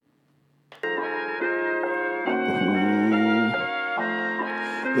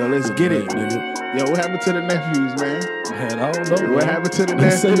Yo, let's get it. nigga. Yo, what happened to the nephews, man? Man, I don't know. What man. happened to the They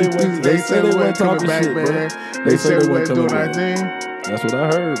say nephews? they said they weren't coming talking back, shit, man. bro. They said we weren't weren't doing coming our back. thing. That's what I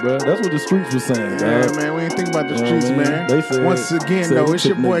heard, bro. That's what the streets was saying, Yeah, dog. man, we ain't think about the You know streets, what I mean? man. They said- Once again, said though, we it's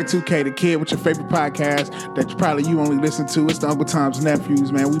your took boy niggas. 2K, the kid with your favorite podcast that probably you only listen to. It's the Uncle Tom's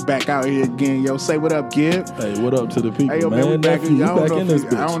Nephews, man. We back out here again, yo. Say what up, Gib. Hey, what up to the people, Hey, yo, man, we back, Nephew, I don't back know in if this you,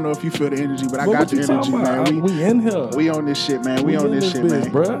 bitch. I don't know if you feel the energy, but I Bro, got what the you energy, talking about? man. We in here. We on this shit, man. We We on in this this shit, bitch, man.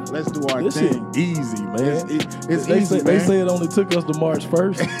 bruh. Let's do our This thing. shit easy, man. It's they easy, say, man. They say it only took us to March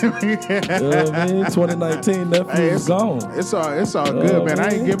 1st. You know what I mean? 2019, Nephew Hey, is gone. It's all Oh, good, man. I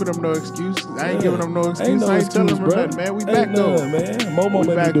ain't man. giving them no excuse. I ain't giving them no excuse. Ain't no I ain't telling excuse, them bro. nothing, man. We Ain't back though. none, man. Momo We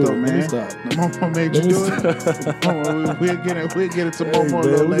made back me do though, it. man. Let me stop. Momo made you Let me do it. Momo, we'll get into Hey, Momo a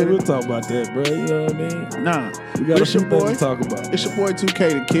little man, later. we'll talk about that, bro. You know what I mean? Nah, We got a it's few your boy. things to talk about. It's your boy 2K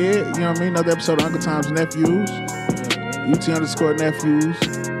the Kid. You know what I mean? Another episode of Uncle Tom's Nephews. UT_Nephews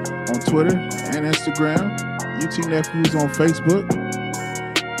on Twitter and Instagram. UT Nephews on Facebook.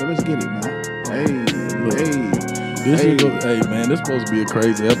 So let's get it, man. Look, Hey, Hey, man, this supposed to be a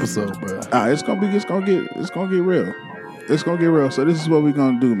crazy episode, bro. It's gonna get real. It's gonna get real. So this is what we're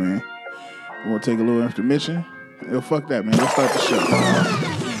gonna do, man. We're gonna take a little intermission. Yo, fuck that, man. Let's start the show.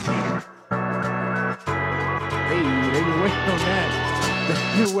 Hey, they been waiting on that.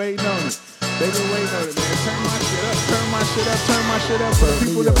 They been waiting on it. Man. Turn my shit up. For the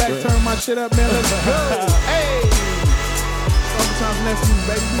people in the back, turn my shit up, man. Let's go. Hey, sometimes nephews,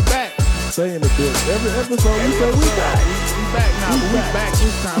 baby, we back. Saying it, bitch. Every episode, we say we back. We back now. We back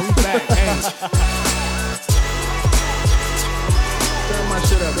this time. We back. Hey. Turn my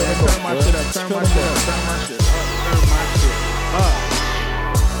shit up, man. Turn my shit up.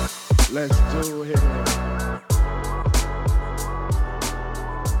 Let's do it.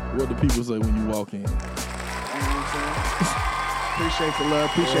 What do people say when you walk in? You know what I'm saying? Appreciate the love.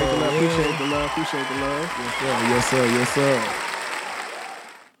 Yes, sir.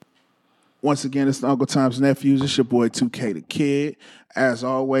 Once again, it's the Uncle Tom's Nephews. It's your boy 2K the Kid. As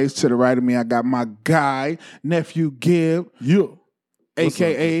always, to the right of me, I got my guy, Nephew Gib. You.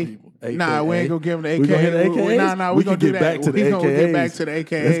 AKA. Nah, we ain't gonna give him the AKA. We gonna hit the AKAs? Nah, We we can gonna do get that. back to the We gonna get AKAs. back to the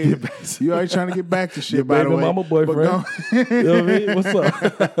AKAs. Let's get back to You always trying to get back to shit, Your by the baby way. mama boyfriend. You know what I mean? What's up?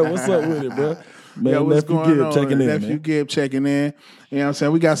 What's up with it, bro? Man, Yo, what's Nephew going Gib on? checking in, Nephew man. Gib checking in. You know what I'm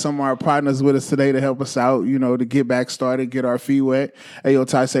saying? We got some of our partners with us today to help us out, you know, to get back started, get our feet wet. Hey, yo,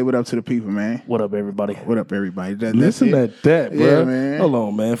 Ty, say what up to the people, man. What up, everybody? What up, everybody? Listen that's at that, bro. Yeah, man. Hold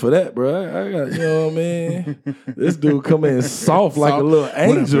on, man. For that, bro. I got, you know what I mean? This dude come in soft like a little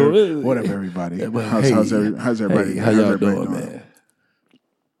angel. What up, everybody? Yeah, but How's everybody? Hey, how y'all doing, man?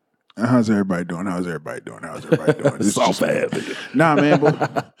 How's everybody doing? This Soft is ass. Nah, man,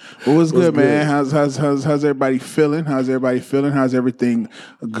 but what's good, man? How's everybody feeling? How's everything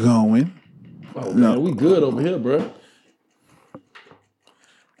going? Oh, man, we good over here, bro.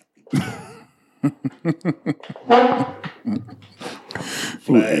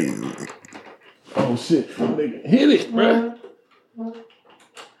 Oh shit, nigga, hit it, bro.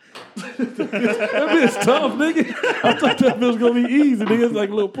 That bitch tough, nigga. I thought that bitch was gonna be easy, nigga. It's like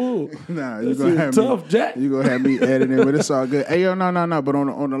a little pool. Nah, you This gonna is have tough, me, Jack. You gonna have me editing, but it's all good. Hey, yo, no. But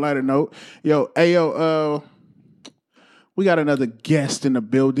on the lighter note, we got another guest in the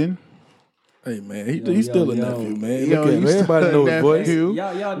building. Hey man, he's still a nephew, man. Yo, Look at him. he's Everybody still know a his voice. nephew.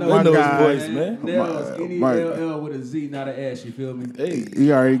 Y'all know They My know guy. his voice, man. Nell, skinny my- LL with a Z, not an S. You feel me? Hey,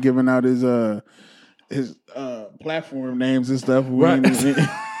 He already giving out his platform names and stuff. We Right. ain't even, you know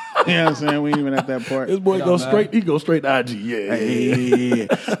what I'm saying? We ain't even at that part. this boy It go don't straight. He go straight to IG. Yeah. Hey,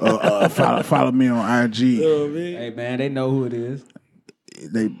 follow me on IG. You know what I mean? Hey man, they know who it is.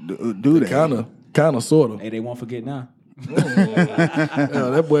 They do that. Kind of, sort of. Hey, they won't forget now.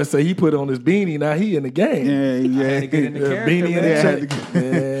 That boy say he put on his beanie. Now he in the game. Yeah. Had to get in the character, Beanie in man. the Yeah, check.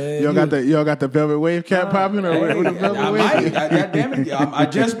 Man, Y'all got the velvet wave cap popping or Hey, what the velvet I wave? might. God damn it. I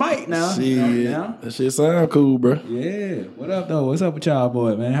just might now. Shit, Yeah. that shit sound cool, bro. Yeah. What up, though? What's up with y'all,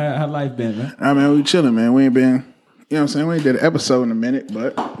 boy, man? How life been, man? I mean, we chilling, man. We ain't been, you know what I'm saying? We ain't did an episode in a minute,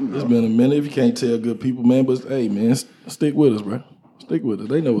 but It's been a minute. If you can't tell good people, man, but hey, man, stick with us, bro. Stick with us.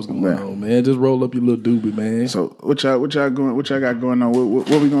 They know what's going on, man. Just roll up your little doobie, man. so what y'all got going on? What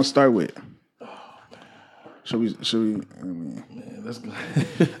we gonna start with? Should we? Man, let's go.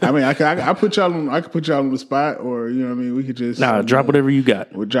 I mean, I put y'all on. I could put y'all on the spot, or you know what I mean. We could just Drop whatever you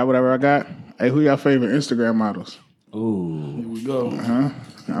got. We'll drop whatever I got. Hey, who y'all favorite Instagram models? Ooh. Here we go.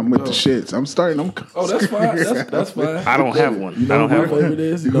 I'm with the shits. I'm starting. Oh, that's fine. That's fine. I don't have one. You know what my favorite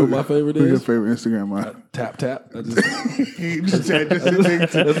is? You know what my favorite Who's your is? favorite Instagram model? Tap. just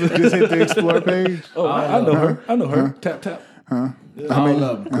hit the explore page. Oh, I know her. I know her. Tap. All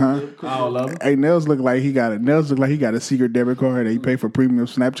of them. All of them. Hey, Nels look like he got a secret debit card that he pay for premium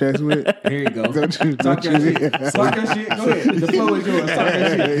Snapchats with. Here you go. Talk your shit. Talk your shit. Go ahead. The flow is yours. Talk your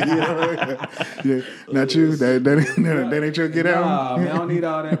shit. Not you. That ain't your get out. Nah, man, I don't need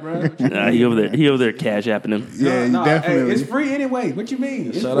all that, bro. Nah, he over there cash apping him. Yeah, you definitely. Hey, it's free anyway. What you mean?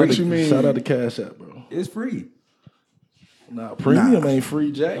 It's Shout free. out to Cash App, bro. It's free. Nah, premium ain't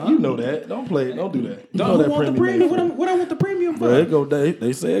free, Jack. You know that. Don't play it. Don't do that. You know that want the premium? What I want the premium for? Bro,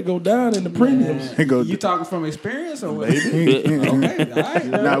 they say it go down in the premiums. You talking from experience or what? Okay, all right.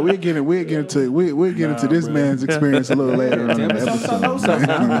 Nah, we'll get into this man's experience a little later on. Tell me something.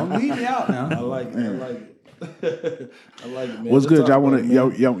 Don't leave me out now. I like it. I like it, man. What's good? Y'all want to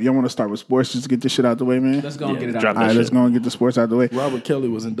y'all want to start with sports just to get this shit out the way, man? Let's go and get it out. drop All right, let's go and get the sports out the way. Robert Kelly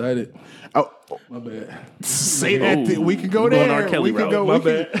was indicted. Oh, My bad. say that. We can go We're going there. R. Kelly We can route. go. My We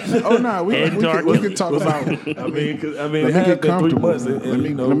can, oh no, we can talk about. I mean, it Let me had get been 3 comfortable. months.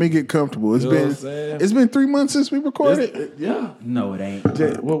 Let me get comfortable. You know what I'm saying? It's been 3 months since we recorded. Yeah. No, it ain't.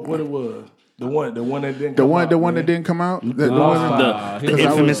 What it was? The one that didn't. The come one out, that man. didn't come out. The Lost one Five. The 'Cause I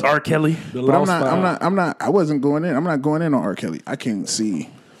infamous was- R. Kelly. The But I'm Lost Five. not. I wasn't going in. I'm not going in on R. Kelly. I can't see.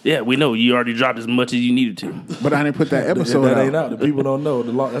 Yeah, we know you already dropped as much as you needed to. But I didn't put that episode that out. ain't out. The people don't know.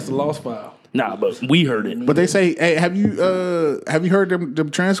 That's the lost file. Nah, but we heard it. But they say, hey, have you heard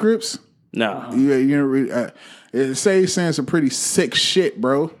them transcripts? Nah. It saying some pretty sick shit,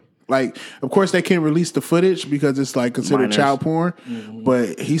 bro. Like, of course, they can't release the footage because it's like considered Minors. child porn.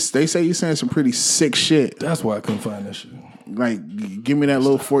 But they say he's saying some pretty sick shit. That's why I couldn't find that shit. Like, give me that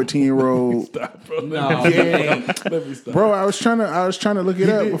little 14-year-old. Stop, bro. No, Let me stop. Bro, I was trying to look it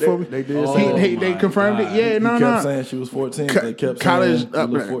up before they did. they confirmed it. Yeah, He no. kept saying she was 14. They kept College, saying the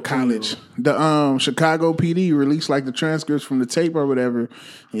little 14-year-old. college. The Chicago PD released like the transcripts from the tape or whatever.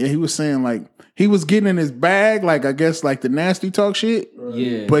 Yeah, he was saying like he was getting in his bag, like I guess like the nasty talk shit.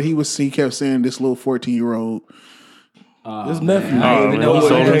 yeah. But he kept saying this little 14-year-old. His nephew. I didn't even know he what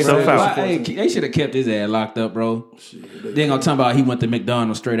sold that himself was. out. Hey, they should have kept his ass locked up, bro. They ain't gonna talk about he went to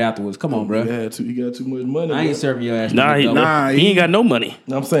McDonald's straight afterwards. Come on, bro. He got too much money. I ain't bro. serving your ass. Nah, he ain't got no money.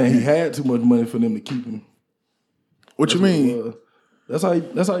 I'm saying he had too much money for them to keep him. What you mean? That's how he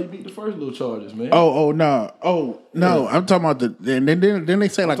beat the first little charges, man. Oh no! I'm talking about then they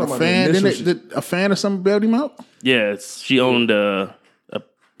say like a talking about fan. the Then initial a fan or something bailed him out. Yeah, she owned a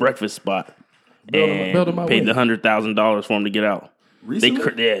breakfast spot Bailed him and out paid when? the $100,000 for him to get out.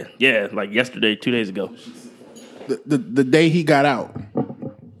 Recently? Yeah, like yesterday, 2 days ago. The day he got out.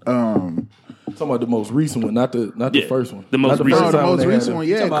 I'm talking about the most recent one, not the Yeah, first one. the most Not the recent first The time when most they had recent him. one,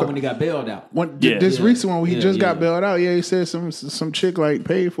 Talking yeah. about when he got bailed out. This recent one, when he Yeah, just got yeah. bailed out, yeah, he said some chick like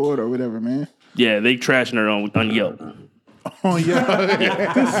paid for it or whatever, man. Yeah, they trashing her on Yelp. Oh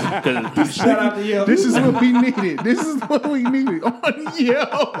yeah, 'Cause Shout out to you. this is what we needed. This is what we needed on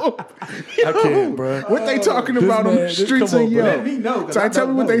Yelp. I can't, bro. What they talking This about on man- the this- streets come of on, bro. Yelp? Let me know, 'cause So I tell me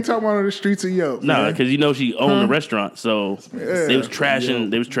don't what know. they talking about on the streets of Yelp. nah, man. because you know she owned the restaurant, so they was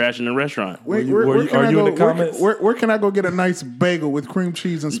trashing. They was trashing the restaurant. Where Are can I you go? in the comments? Where can I go get a nice bagel with cream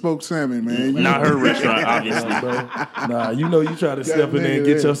cheese and smoked salmon, man? Not her restaurant, obviously. Bro. Nah, you know you try to step in there and nigga,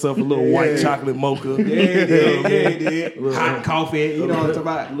 get yourself a little white chocolate mocha. Yeah, he did. Hot coffee. You know what I'm talking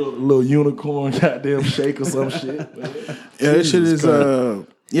about? Little unicorn goddamn shake or some shit. Yeah, that shit is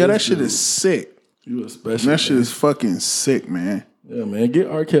that shit is sick. You a special. That shit is fucking sick, man. Yeah, man. Get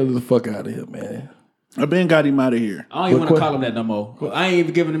R. Kelly the fuck out of here, man. I been got him out of here. I don't even want to call him that no more. I ain't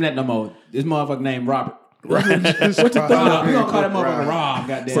even giving him that no more. This motherfucker named Robert. What you Rob. We gonna call that motherfucker Rob.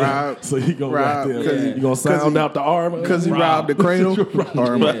 Goddamn. Rob, So you gonna Rob, right there, cause- you gonna sound he- out the arm because he Rob. robbed the cradle.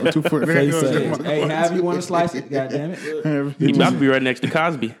 Or Yeah. 2 foot. Face ass. Hey, however you want to slice it, goddamn it. He about to be right next to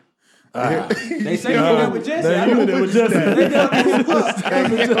Cosby. They say you that with Jesse. I you know there with Jesse.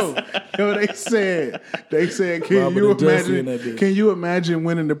 Yo, they said, Robert and Jesse in that bitch. can you imagine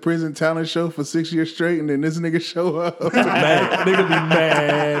winning the prison talent show for 6 years straight and then this nigga show up? Mad. Nigga be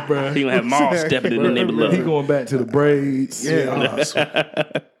mad, bro. He gonna have Maul stepping in the name of He love. going back to the braids.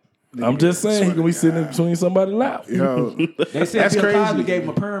 I'm just saying he gonna be sitting in between somebody's lap. Yo, They said That's Bill crazy. Cosby gave him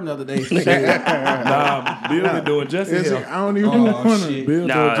a perm the other day. Nah, Bill been doing Jesse it's- hair. I don't even Oh, want shit. to. Bill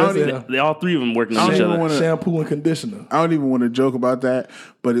Nah, doing Jesse hair. they all three of them working I on don't each even other. wanna- Shampoo and conditioner. I don't even want to joke about that,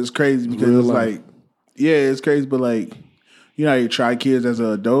 but it's crazy because real it's life. like, yeah, it's crazy, but like, you know how you try kids as an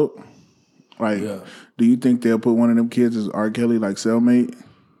adult? Like, Yeah. do you think they'll put one of them kids as R. Kelly, like cellmate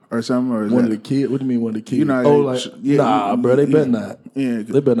or something? Or is One of that, the kids. What do you mean one of the kids? You know, oh, they- like yeah, nah, bro. They better not. Yeah.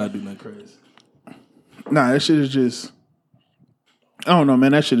 They better not do nothing crazy. Nah, that shit is just, I don't know,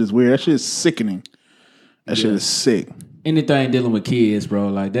 man. That shit is weird. That shit is sickening. That shit is sick. Anything dealing with kids, bro,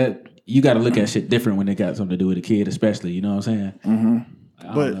 like that. you got to look at shit different when they got something to do with a kid, especially. You know what I'm saying? Mm-hmm. I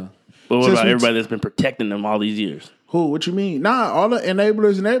don't But know. But what Since about we- everybody that's been protecting them all these years? who? What you mean? Nah, all the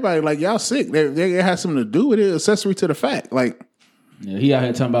enablers and everybody, like, y'all sick. They have something to do with it, accessory to the fact. Like, Yeah, he out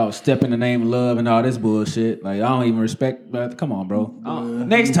here talking about step in the name of love and all this bullshit. Like, I don't even respect. But come on, bro.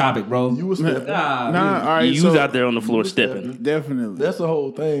 Next topic, bro. You was stepping. Nah, nah, all right. You was out there on the floor stepping. Definitely. That's the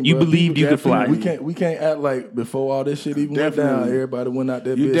whole thing. You bro. believed you could fly. We can't act like before all this shit even went down. Definitely. Everybody went out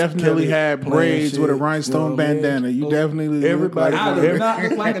there. You bitch, definitely Kelly had playing braids shit, with a you know rhinestone what I mean? bandana. You definitely Everybody. I do not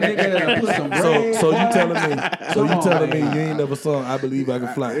look like a nigga that put some braids. So you telling me man. you ain't never sung "I Believe I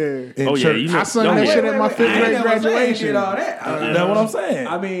Can Fly"? Yeah. In Oh, yeah, church. you know- I sung Oh, that yeah. shit at my fifth I ain't grade never said graduation. did all that. That's what I'm saying.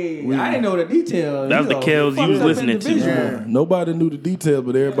 I mean, I didn't know the details. That was the Kells you was fucked up listening to. individual. Yeah. Nobody knew the details,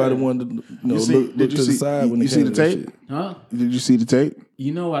 but everybody wanted to look to the side when you it see came the to that tape? shit. Huh? Did you see the tape?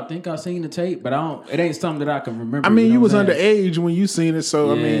 You know, I think I seen the tape, but I don't. It ain't something that I can remember. I mean, know you was what I'm saying? underage when you seen it,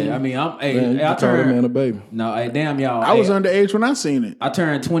 so Yeah, I mean, I'm. Hey, Man, you I can call that man a turned. baby. No, hey, damn y'all. I was hey, underage when I seen it. I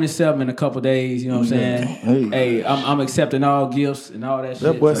turned 27 in a couple days. You know what I'm saying? Hey, I'm accepting all gifts and all that shit.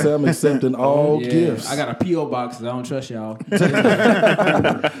 That boy said I'm accepting all Yeah, gifts. I got a PO box. I don't trust y'all.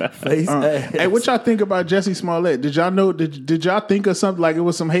 face ass. Hey, what y'all think about Jesse Smollett? Did y'all know? Did y'all think of something like it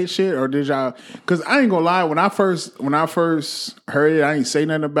was some hate shit, or did y'all? Because I ain't gonna lie, when I first heard it, I ain't say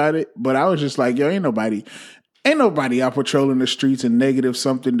nothing about it, but I was just like, yo, ain't nobody out patrolling the streets in negative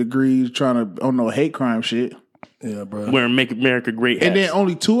something degrees trying to on no hate crime shit. Yeah, bro. Wearing Make America Great hats. And then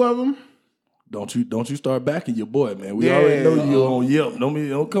only 2 of them. Don't you start backing your boy, man. We Yeah. already know you on Yelp.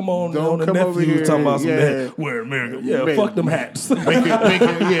 Don't come on. Don't on the come over nephew here, talking about some yeah. that. Where America? Yeah, Man. fuck them hats.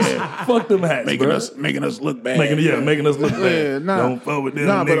 Yeah, Fuck them hats, making bro. us look bad. Making us look bad. Yeah, nah. Don't fuck with them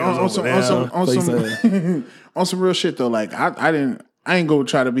Nah, but niggas on some on some real shit though. Like I ain't gonna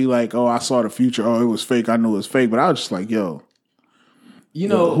try to be like, oh, I saw the future. Oh, it was fake. I knew it was fake. But I was just like, yo, You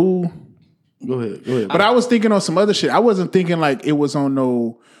know, who? Go ahead. But I was thinking on some other shit. I wasn't thinking like it was on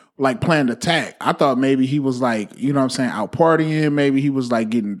no like planned attack. I thought maybe he was like, you know what I'm saying, out partying. Maybe he was like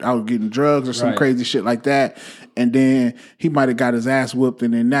getting drugs or some Right. crazy shit like that. And then he might have got his ass whooped,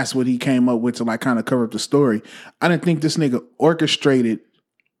 and then that's what he came up with to like kind of cover up the story. I didn't think this nigga orchestrated,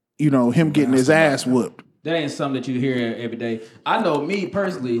 you know, him getting his ass whooped. that ain't something that you hear every day. I know me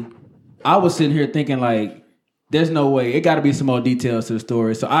personally, I was sitting here thinking like, there's no way. It got to be some more details to the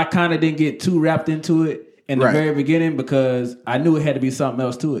story. So I kind of didn't get too wrapped into it in the Right. very beginning because I knew it had to be something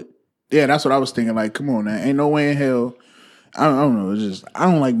else to it. Yeah, that's what I was thinking. Like, come on, man, ain't no way in hell. I don't know. It's just I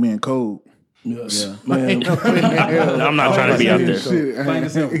don't like being cold. Yeah. Man, I'm not trying to be out there. Shit. Plain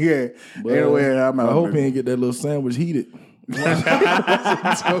and simple. Yeah, anyway, I'm out. I hope he ain't get that little sandwich heated.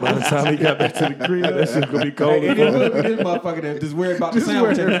 By the time he got back to the crib, that shit gonna be cold. as fuck. This motherfucker that just worried about the Just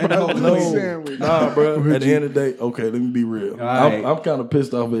sandwich worried and the whole about the thing. sandwich. Nah, bro. At the end of the day, okay, let me be real. right. I'm kind of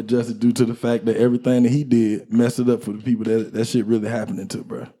pissed off at Jesse due to the fact that everything that he did messed it up for the people that shit really happening to,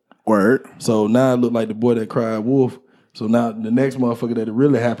 bro. Word. So now it look like the boy that cried wolf. So now the next motherfucker that it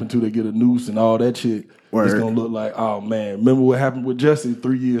really happened to, they get a noose and all that shit. Word. It's gonna look like, oh man, remember what happened with Jesse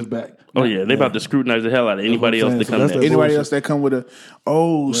 3 years back? Oh yeah, they about to scrutinize the hell out of anybody what else I'm that saying. come So there. that's Anybody bullshit. else that come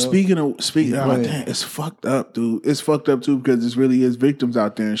with speaking oh Right. damn, it's fucked up, dude. It's fucked up too because this really is victims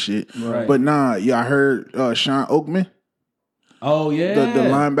out there and shit. Right. But nah, yeah, I heard Sean Oakman, Oh yeah, the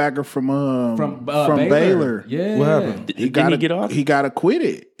linebacker from Baylor. Baylor. Yeah, What happened? Didn't he get off? He got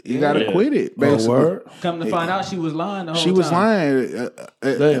acquitted. He got Yeah. acquitted. Oh, Basically, word? Come to find out, she was lying the whole she was time. lying.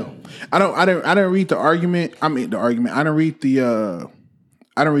 Damn. I didn't read the argument. I mean the argument. I didn't read the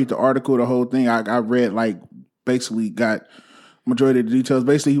article, the whole thing. I read like basically got majority of the details.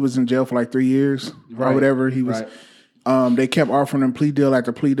 Basically, he was in jail for like 3 years or Right. whatever. He was. Right. They kept offering him plea deal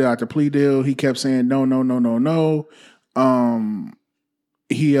after plea deal after plea deal. He kept saying no.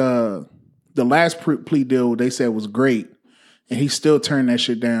 The last plea deal they said was great, and he still turned that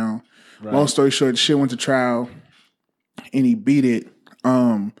shit down. Right. Long story short, the shit went to trial, and he beat it.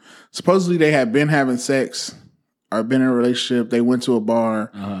 Supposedly they had been having sex or been in a relationship. They went to a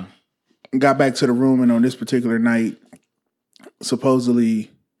bar, got back to the room, and on this particular night,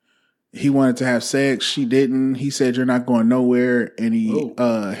 supposedly he wanted to have sex. She didn't. He said, "You're not going nowhere," and he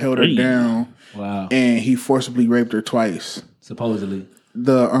held her Hey. down, Wow. and he forcibly raped her twice. Supposedly.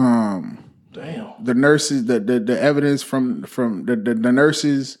 The nurses, the evidence from the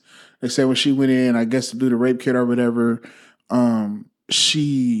nurses, they said when she went in, I guess to do the rape kit or whatever,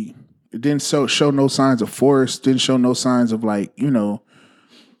 she didn't show no signs of force, didn't show no signs of like, you know,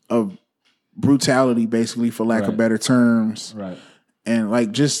 of brutality, basically, for lack of Right. better terms. Right. And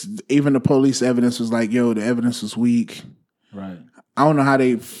like just even the police evidence was like, yo, the evidence was weak. Right. I don't know how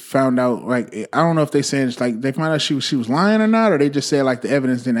they found out. Like, I don't know if they said it's like they found out she was lying or not, or they just said like the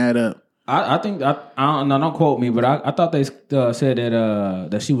evidence didn't add up. I think I don't know. Don't quote me, but I thought they said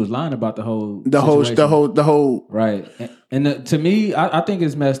that she was lying about the whole right. And to me, I think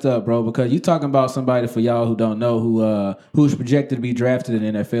it's messed up, bro. Because you talking about somebody, for y'all who don't know, who's projected to be drafted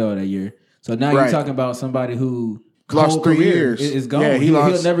in the NFL that year. So now you're talking about somebody who lost 3 years is gone. Yeah,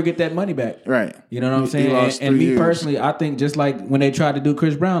 he'll never get that money back. Right. You know what I'm saying? And me personally, I think just like when they tried to do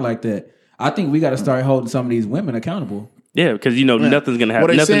Chris Brown like that, I think we got to start holding some of these women accountable. Yeah, because nothing's gonna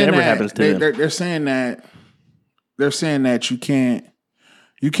happen. Nothing ever happens to them. They're saying that you can't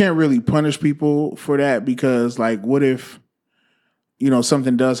really punish people for that, because like, what if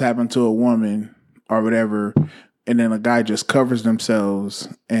something does happen to a woman or whatever, and then a guy just covers themselves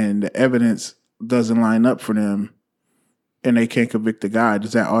and the evidence doesn't line up for them, and they can't convict the guy?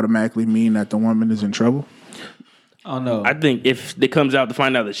 Does that automatically mean that the woman is in trouble? Oh no! I think if it comes out to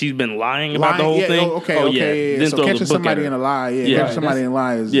find out that she's been lying about the whole thing, okay. Then so catching somebody in a lie, catching somebody in a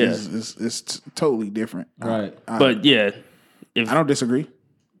lie is totally different, right? But I don't disagree.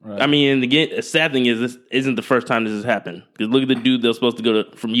 Right. I mean, and again, the sad thing is this isn't the first time this has happened. Because look at the dude that was supposed to go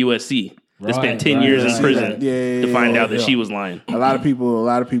from USC. They spent 10 years in prison to find out that she was lying. A lot of people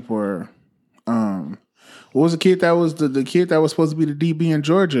are. What was the kid that was the kid that was supposed to be the DB in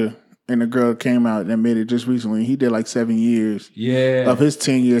Georgia? And the girl came out and admitted just recently he did like 7 years of his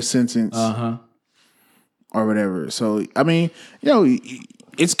 10-year sentence or whatever. So, I mean,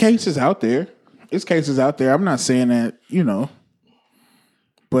 it's cases out there. I'm not saying that,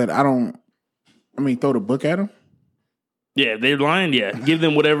 but throw the book at them. Yeah, they're lying. Yeah, give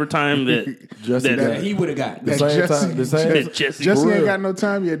them whatever time that he would have got. Jesse ain't got no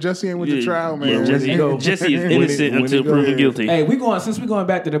time yet. Jesse ain't went to trial, man. Yeah, Jesse is innocent until proven guilty. Hey, since we're going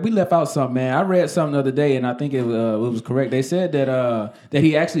back to that, we left out something, man. I read something the other day, and I think it was correct. They said that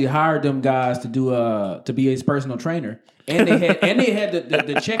he actually hired them guys to be his personal trainer. And they had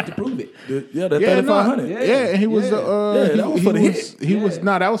the check to prove it. $3,500. And he was that was for the hit.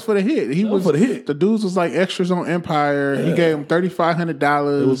 That was for the hit. He was for the hit. The dudes was like extras on Empire. He gave him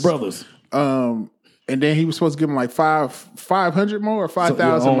 $3,500. It was brothers. And then he was supposed to give him like 500 more or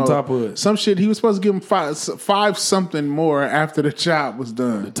 5,000 more. On top of it. Some shit. He was supposed to give him five something more after the job was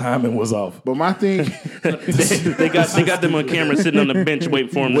done. The timing was off. But my thing, they got them on camera sitting on the bench waiting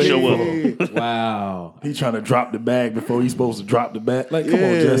for him to show up. Wow. He trying to drop the bag before he's supposed to drop the bag. Like, come on,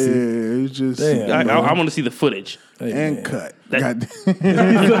 Jesse. Yeah, it was just. Damn, I want to see the footage. And cut. That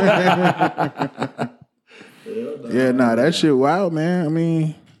shit wild, man. I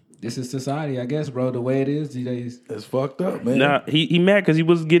mean, this is society, I guess, bro. The way it is these days. It's fucked up, man. Nah, he mad because he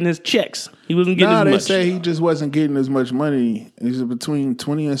wasn't getting his checks. He wasn't getting as much. They say he just wasn't getting as much money. He's between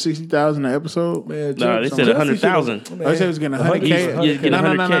 20 and 60,000 an episode. Man, they said 100,000. They said he was getting 100K. No.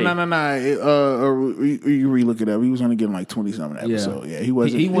 You relook it up. He was only getting like 20 something an episode. Yeah, he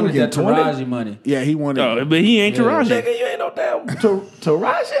wasn't. He wanted that Taraji money. Yeah, he wanted. Oh, but he ain't Taraji. Nigga, you ain't no damn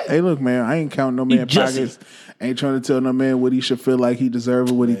Taraji. Hey, look, man, I ain't counting no man pockets. Ain't trying to tell no man what he should feel like he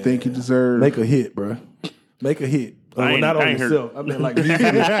deserves or what he think he deserves. Make a hit, bro. Make a hit. Not on yourself. I mean, like, I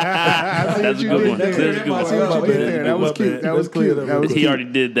see what you did there. I see what you did there. That was cute. That was cute. He already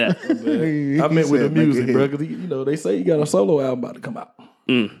did that. I meant with the music, bro. Because they say he got a solo album about to come out.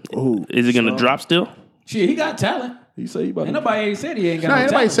 Ooh. Is it gonna drop still? Shit, he got talent. He said he about. Ain't nobody said he ain't got. No,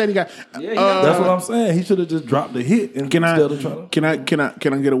 anybody said he got. That's what I'm saying. He should have just dropped the hit instead of trying to.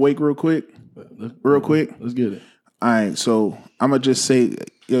 Can I get a wake real quick? Let's get it. All right, so I'm gonna just say,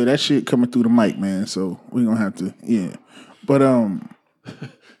 that shit coming through the mic, man. So we gonna have to, But I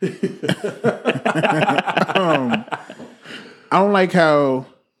don't like how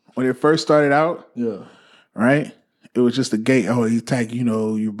when it first started out, right? It was just a gay. Oh, you tag,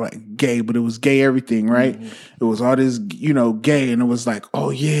 you're like gay, but it was gay everything, right? Mm-hmm. It was all this, gay, and it was like,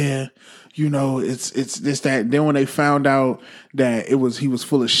 oh yeah. It's this, that. And then when they found out that he was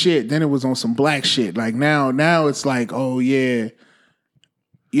full of shit, then it was on some black shit. Like now it's like, oh yeah.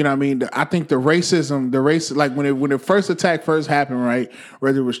 You know what I mean? I think the racism, like when the first attack first happened, right?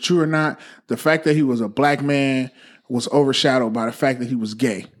 Whether it was true or not, the fact that he was a black man was overshadowed by the fact that he was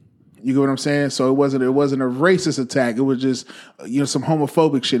gay. You get what I'm saying? So it wasn't a racist attack. It was just, some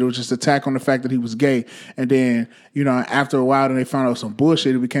homophobic shit. It was just attack on the fact that he was gay. And then, after a while, then they found out some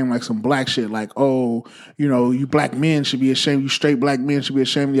bullshit. It became like some black shit. Like, oh, you black men should be ashamed. You straight black men should be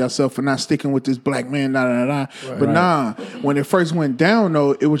ashamed of yourself for not sticking with this black man. Right, but nah, when it first went down,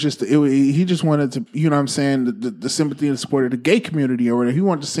 though, it was just he just wanted to, the sympathy and support of the gay community or whatever. He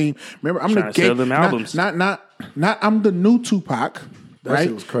wanted to see. Remember, I'm the gay. Sell them albums. Not I'm the new Tupac. That right?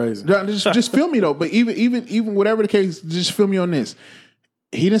 shit was crazy. Just feel me though. But even whatever the case, just feel me on this.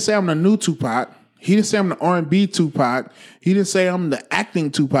 He didn't say I'm the new Tupac. He didn't say I'm the R&B Tupac. He didn't say I'm the acting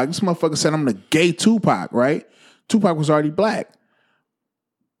Tupac. This motherfucker said I'm the gay Tupac, right? Tupac was already black.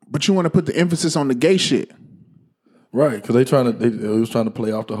 But you want to put the emphasis on the gay shit. Right, because they was trying to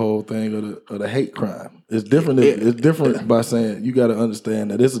play off the whole thing of the hate crime. It's different. It's different by saying you got to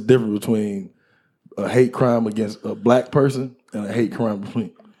understand that there's a difference between a hate crime against a black person and a hate crime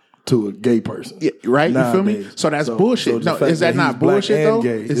to a gay person. Yeah, right? Nowadays. You feel me? So that's bullshit. No, is that not bullshit though?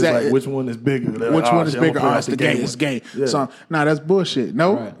 Gay, is that like which one is bigger? Which one is bigger? Oh, it's the gay. It's gay. Yeah. So that's bullshit.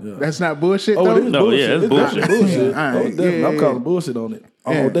 No, that's not bullshit. Though? It is bullshit. Yeah, it's bullshit. Bullshit. I'm calling bullshit on it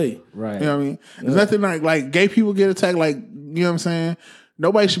all day. Right. You know what I mean? There's nothing like gay people get attacked. Like, you know what I'm saying?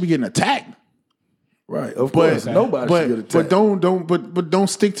 Nobody should be getting attacked. Right. Of course, nobody should get attacked. But don't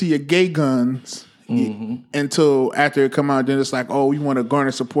stick to your gay guns. Until after it come out, then it's like, oh, we want to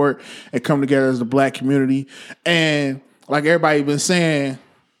garner support and come together as the black community. And like everybody been saying,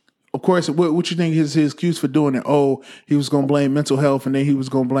 of course, what you think is his excuse for doing it? Oh, he was gonna blame mental health and then he was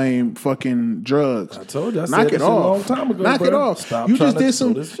gonna blame fucking drugs. I told you, knock it off. A long time ago, knock it off. Stop you just did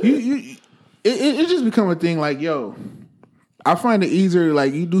some. It just become a thing. Like, yo, I find it easier.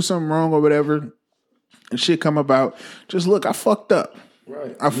 Like, you do something wrong or whatever, and shit come about. Just look, I fucked up.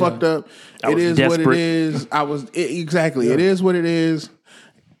 Right. I fucked up. It is desperate. What it is. Exactly. Yeah. It is what it is.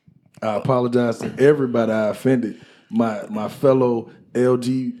 I apologize to everybody I offended. My fellow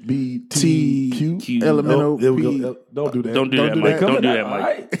LGBTQ elemental. Don't do that. Don't do that, Mike. Don't do that,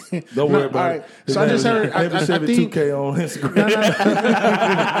 Mike. Right. Don't worry about it. So I just heard. I think 2K on Instagram.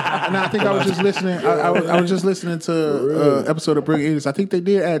 I think I was just listening. I was just listening to episode of Bring Idiots. I think they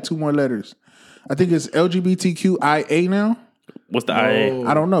did add 2 more letters. I think it's LGBTQIA now. What's the IA?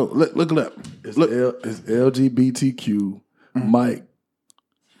 I don't know. Look it up. It's LGBTQ. Mike.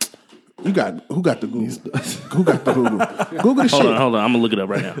 Who got the Google? Who got the Google? Google the shit. Hold on. I'm gonna look it up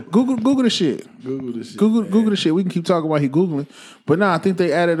right now. Google the shit. Google the shit. Google the shit. We can keep talking while he Googling. But I think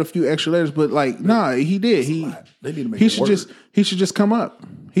they added a few extra letters. But he did. They need to make he should just come up.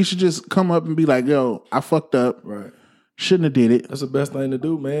 He should just come up and be like, yo, I fucked up. Right. Shouldn't have did it. That's the best thing to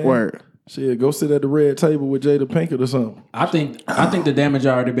do, man. Word. Shit, go sit at the red table with Jada Pinkett or something. I think the damage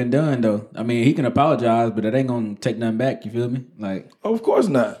already been done though. I mean, he can apologize, but it ain't gonna take nothing back. You feel me? Like, of course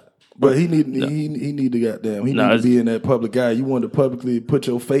not. But he need to goddamn. He need to be in that public eye. You want to publicly put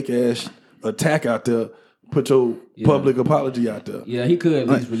your fake ass attack out there. Put your public apology out there. Yeah, he could at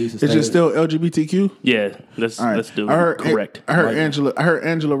least release a statement. Is it still LGBTQ? Yeah, let's do it. Correct. I heard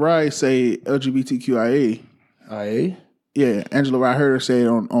Angela Rye say LGBTQIA. IA? Yeah, Angela Rye. I heard her say it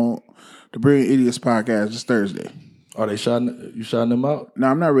on the Brilliant Idiots podcast this Thursday. Are they shouting them out? No,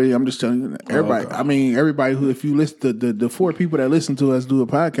 I'm not really. I'm just telling you. Everybody. Okay. I mean, everybody who, if you listen to the 4 people that listen to us do a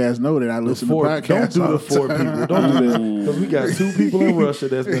podcast, know that I listen to podcasts. Don't do the 4 people. Don't do that because we got 2 people in Russia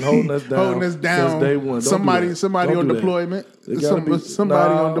that's been holding us down since day one. Somebody on deployment.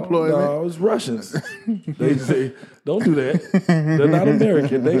 Somebody on deployment. No, it's Russians. They say don't do that. They're not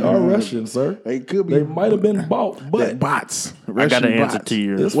American. They are Russian, sir. They could be. They might have been bought, but bots. I got an answer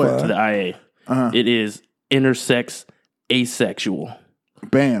to the IA. It is intersex asexual.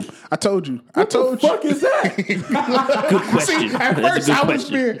 Bam! I told you. What the fuck is that? Good question. See,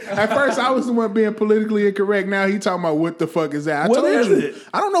 at first I was the one being politically incorrect. Now he talking about what the fuck is that? I told you.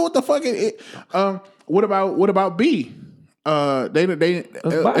 I don't know what the fuck it is. What about B? They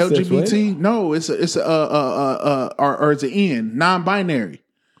LGBT. No, it's or it's an N, non-binary.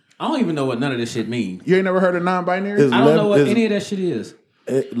 I don't even know what none of this shit means. You ain't never heard of non-binary? I don't know what any of that shit is.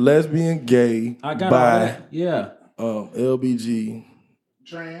 Lesbian, gay, I got bi, yeah. LBG,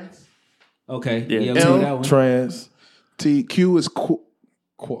 trans. Okay, yeah, that one. Trans. Q is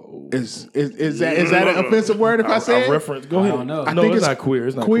Is that an offensive word if I say it? Reference. Go ahead. I don't know. I think it's not queer.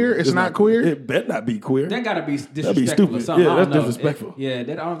 It's not queer. It's not queer. It better not be queer. That gotta be disrespectful. That'd be stupid. Or something. Yeah, that's disrespectful. I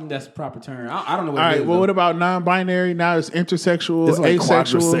don't think that's the proper term. I don't know what All it right, is. well, what about non-binary? Now it's intersexual, it's like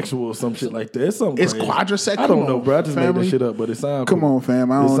asexual. quadrisexual or some shit like that. It's something It's crazy. quadrisexual. I don't know, bro. I just made that shit up, but it sounds Come on,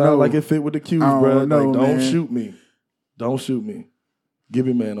 fam. I don't know. It sounds like it fit with the cues, bro. know, like, don't man. shoot me. Don't shoot me. Give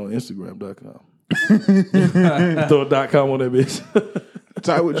me man on Instagram.com. Throw a .com on that bitch.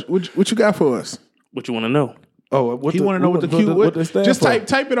 So what you got for us? What you want to know? Oh, he want to know what the Q. What they stand just for.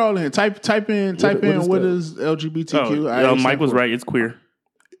 type it all in. Type in. What is LGBTQ? Mike was right. It's queer.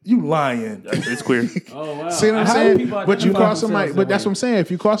 You lying? It's queer. Oh wow! See what I'm saying? But you call somebody. But that's what I'm saying.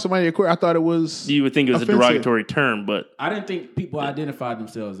 If you call somebody a queer, I thought it was. You would think it was offensive. a derogatory term, but I didn't think people identified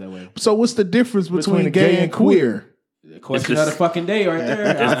themselves that way. So what's the difference between gay and queer? The question of the fucking day, right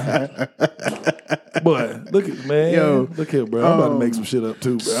there. boy, look at man. Yo, look here, bro. I'm about to make some shit up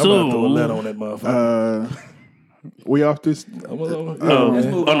too, bro. I'm about to throw a letter on that motherfucker. We off this?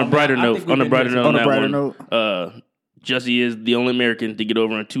 On a brighter note, Jussie is the only American to get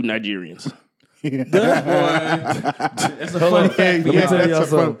over on 2 Nigerians. That's a fun fact. Let me tell y'all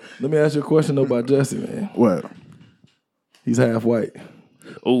something. Let me ask you a question though about Jussie, man. What? He's half white.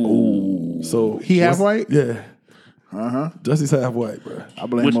 Oh, so he half white? Yeah. Jussie's half white, bro. I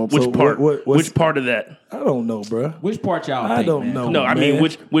blame which part? Which part of that? I don't know, bro. Which part y'all? I don't know. No, I mean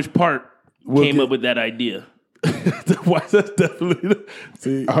which part came up with that idea? Why that's definitely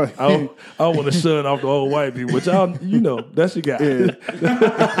see. I don't want to shun off the old white people, but y'all, that's your guy. Yeah.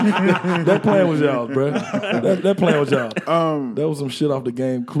 That plan was y'all, bro. That plan was y'all. That was some shit off the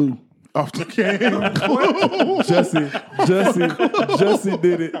game Clue. Off the game Clue. Jussie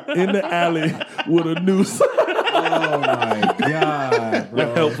did it in the alley with a noose. Oh my god!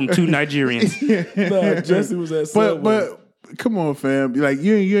 With help from 2 Nigerians. Nah, Jussie was at Subway. But come on, fam. Like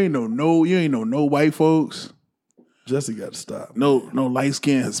you ain't no white folks. Jussie got to stop. No light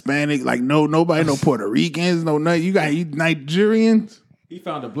skinned Hispanic. Like nobody, no Puerto Ricans, no nothing. You got Nigerians. He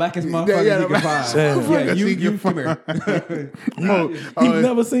found the blackest motherfucker he could find. You come here. You've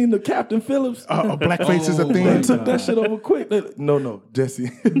never seen the Captain Phillips? Blackface is a thing. They took that shit over quick. No,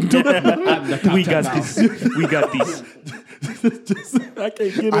 Jussie. We got this. We got these. I can't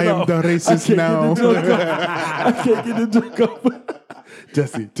get it I am off. the racist now. I can't get the joke off.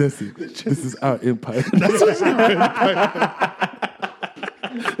 Jussie, this is our empire. The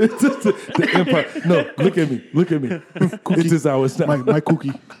empire. No, look at me. This is our style. My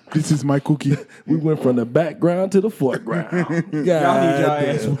cookie. This is my cookie. We went from the background to the foreground. God, y'all need your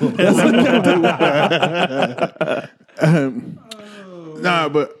ass. Nah,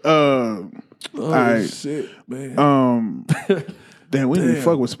 but all right. Shit, man. Damn, we didn't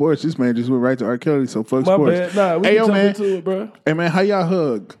fuck with sports. This man just went right to R. Kelly, so fuck sports. Bad. Nah, we can jump into it, bro. Hey, man, how y'all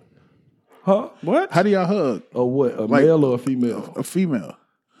hug? Huh? What? How do y'all hug? Or what? A male or a female? A female.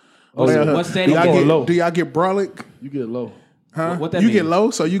 What setting? Do y'all get brolic? You get low. Huh? What that you mean? get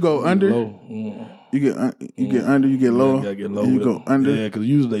low, so you go under. Low. You get under. You get low. You gotta get low. You go under. Yeah, because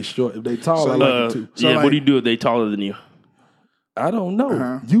usually they short. If they tall, I like it too. So what do you do if they taller than you? I don't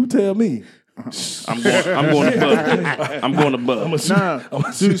know. You tell me. I'm going above.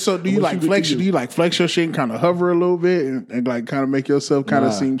 So do you like flex? Do you like flex your shit and kind of hover a little bit and like kind of make yourself kind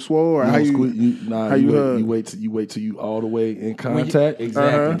of seem swole? Or how you wait till you all the way in contact.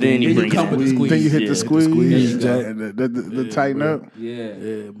 Exactly. Then you bring it. Then you hit the squeeze. And the tighten up.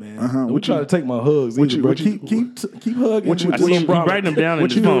 Yeah, man. We trying to take my hugs. Keep hugging. I see him writing them down in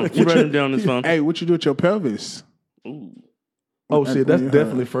his phone. Keep writing them down in his phone. Hey, what you do with your pelvis? Ooh. Oh shit, that's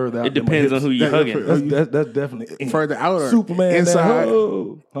definitely further out. It depends on who you're hugging. That's definitely further out. Superman inside.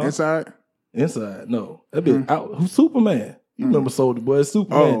 Inside. No, that be out. Who's Superman? You remember Soldier Boy?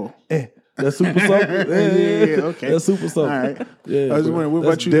 Superman. That's Super Soldier. Yeah, okay. That's Super Soldier. All right. Yeah. I was wondering, what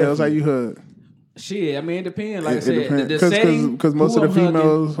about you, Nels? How you hug? Shit, I mean, it depends. Like I said, the setting. Because most of the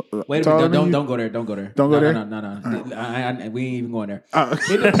females. Wait a minute, don't go there. Don't go there. Don't go there? No. We ain't even going there.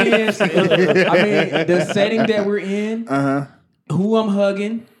 It depends. I mean, the setting that we're in. Who I'm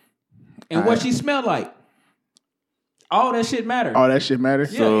hugging, and what she smell like. All that shit matters. All that shit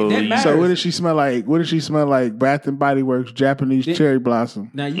matters? Yeah, that matters. So what does she smell like? What does she smell like? Bath and Body Works Japanese cherry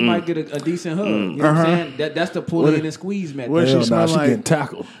blossom. Now you might get a decent hug. You know what I'm saying? That's the pull in and squeeze method. What does she smell like? She getting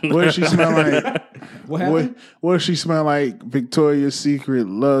tackled. What does she smell like? What happened? What does she smell like? Victoria's Secret,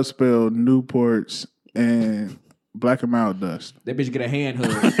 Love Spell, Newports, and Black and Mild Dust. That bitch get a hand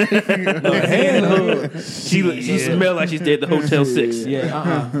hug. A hand hug. She smell like she stayed at the Hotel 6.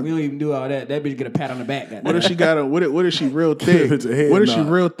 Yeah, We don't even do all that. That bitch get a pat on the back. What if she got on? What if she real thick? What if she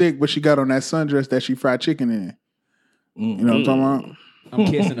real thick, but she got on that sundress that she fried chicken in? You know what I'm talking about? I'm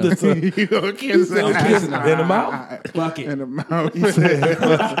kissing her. You gonna kiss her? I'm kissing her in the mouth. Fuck it. In the mouth. He said,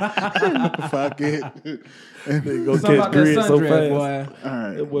 "Fuck it." And they go catch grid so fast. Boy. All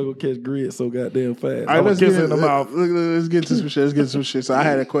right, that boy go catch grid so goddamn fast. All right, let's get in the mouth. Let's get to some shit. So I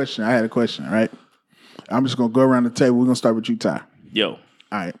had a question. Right? I'm just gonna go around the table. We're gonna start with you, Ty. Yo. All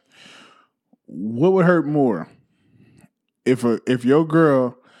right. What would hurt more if your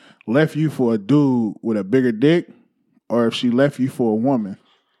girl left you for a dude with a bigger dick, or if she left you for a woman?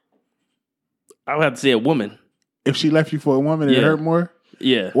 I would have to say a woman. If she left you for a woman, it hurt more?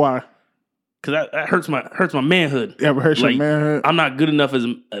 Yeah. Why? Because that hurts my manhood. Yeah, but hurts your manhood? I'm not good enough as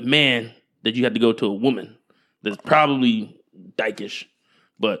a man that you have to go to a woman that's probably dykish.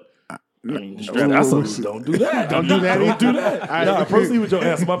 But I mean, don't do that. Don't do that. Nah, proceed with your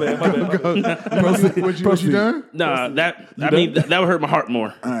answer. My bad. What you done? Nah, that would hurt my heart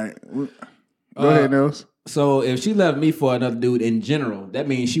more. All right. Go ahead, Nels. So if she left me for another dude in general, that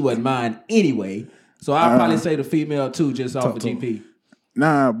means she wasn't mine anyway. So I'll probably say the female too, just off the GP.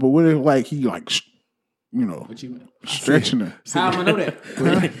 Nah, but what if like he like, what you stretching her? How am I know that?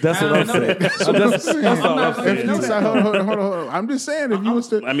 That's what I'm saying. That's all I'm saying. Hold on. I'm just saying if you was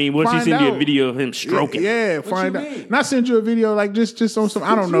to, I mean, what if she send you a video of him stroking? Yeah, find out. Not send you a video like just on some.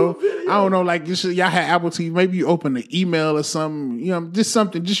 I don't know. Like y'all had Apple TV. Maybe you opened the email or something. Just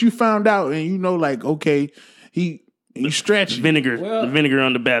something. Just you found out and like okay, he stretched vinegar. The vinegar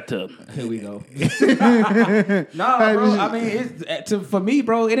on the bathtub. Here we go. Nah, bro. I mean, for me,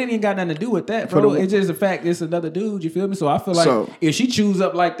 bro, it ain't even got nothing to do with that, bro. It's just the fact it's another dude. You feel me? So I feel like if she chews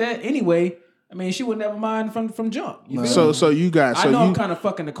up like that anyway, I mean, she would never mind from jump. You feel me? So you guys. So I'm kind of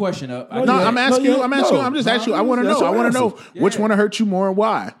fucking the question up. I'm asking you. I'm just asking you. I want to know. I want to know which one hurt you more and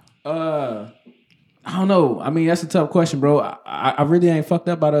why. I don't know. I mean, that's a tough question, bro. I really ain't fucked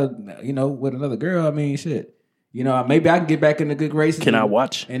up by with another girl. I mean, shit. Maybe I can get back in the good graces. Can I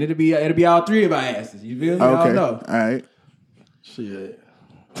watch? And it'll be all three of our asses. You feel me? Okay. I don't know. All right. Shit.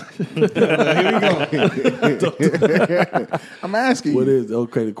 Here we go. I'm asking. What is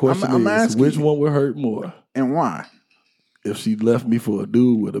okay? The question is, which one would hurt more, and why? If she left me for a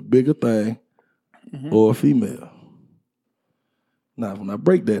dude with a bigger thing, or a female? Now, when I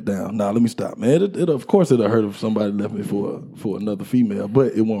break that down, let me stop, man. Of course, it'll hurt if somebody left me for another female,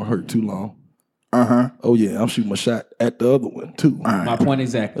 but it won't hurt too long. Oh yeah, I'm shooting my shot at the other one too. Right. My point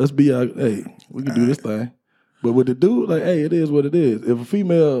exactly. Let's be hey, we can do this thing. But with the dude, like, hey, it is what it is.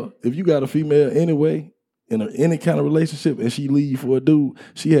 If you got a female anyway in any kind of relationship and she leave for a dude,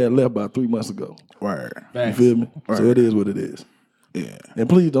 she had left about 3 months ago. Right. You feel me? Right. So it is what it is. Yeah. And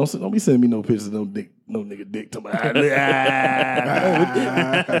please don't be sending me no pictures of no nigga dick to my bitch,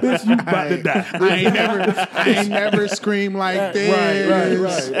 you about to die. I ain't never screamed like this.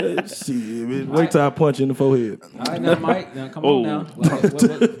 Right. Shit, bitch. Wait till I punch you in the forehead. All right, now, Mike. Now, come on now.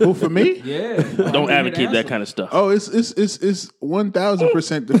 Who for me? Yeah. Don't advocate that kind of stuff. Oh, it's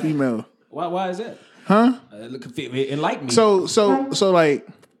 1000% the female. Why is that? Huh? Enlighten me. So like,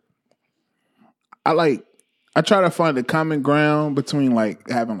 I try to find a common ground between like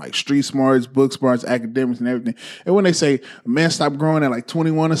having like street smarts, book smarts, academics, and everything. And when they say man stopped growing at like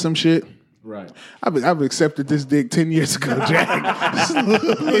 21 or some shit, right? I've accepted this dick 10 years ago, Jack.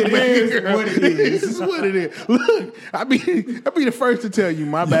 It is what it is. This is what it is. Look, I be the first to tell you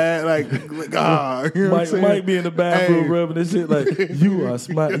my bad. Like you know Mike might be in the bathroom rubbing this shit like you are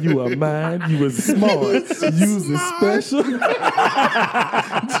smart, you are mine, you was smart, you was special.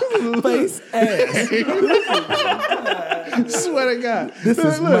 Face ass. Swear to God, this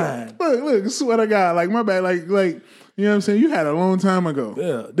is mine. Look, swear to God, like my bad, like. You know what I'm saying? You had a long time ago.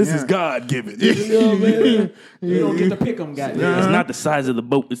 Yeah, this is God given. You don't get to pick them, goddamn. It's not the size of the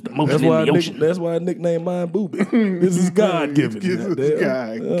boat; it's the motion in the ocean. That's why I nicknamed mine Booby. This is God given. You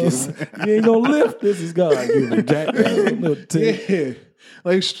ain't gonna lift. This is God given. Jack. Yeah,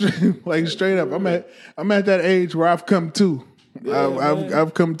 like straight up. I'm at that age where I've come to.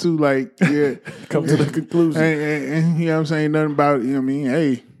 I've come to come to the conclusion. And you know what I'm saying? Nothing about it. You know what I mean?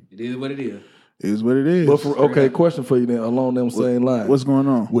 Hey, it is what it is. It is what it is. But question for you then, along them same lines. What's going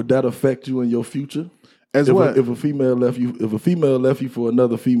on? Would that affect you in your future? If a female left you for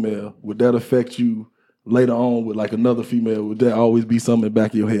another female, would that affect you later on with like another female? Would there always be something in the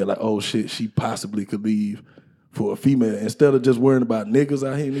back of your head like, oh shit, she possibly could leave for a female instead of just worrying about niggas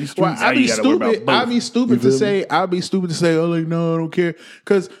out here in these streets? Well, I'd be stupid to say, oh, like, no, I don't care.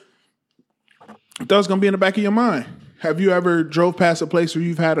 Because that's going to be in the back of your mind. Have you ever drove past a place where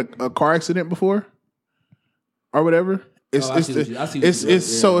you've had a car accident before? Or whatever? So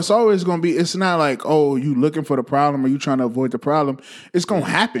it's always going to be, it's not like, oh, you looking for the problem or you trying to avoid the problem. It's going to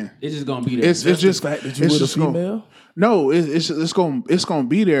happen. It's just going to be there. It's just the fact that you with a female? No, it's gonna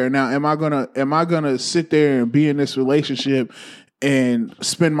be there. Now, am I gonna sit there and be in this relationship and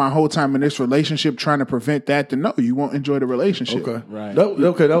spend my whole time in this relationship trying to prevent that? Then no, you won't enjoy the relationship. Okay, right. That was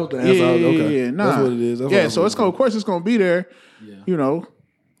the answer. Yeah, nah. That's what it is. So of course it's gonna be there. Yeah. You know,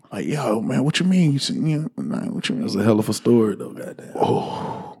 like yo, man, what you mean? What you mean? That's a hell of a story, though. Goddamn.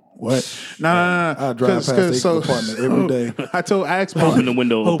 Oh. What? Nah. I drive past the apartment every day. I asked my hoping the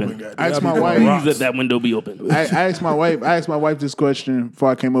window open. I asked my wife. Please let that window be open. I asked my wife this question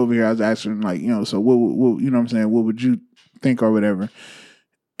before I came over here. I was asking like, so what you know what I'm saying? What would you think or whatever?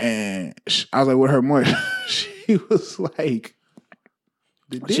 And I was like, what hurt more? She was like,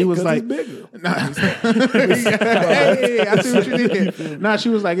 She was like, bigger. Hey, I see what you did. Nah, she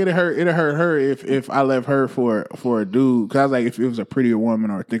was like, it'd hurt her if I left her for a dude. Cause I was like, if it was a prettier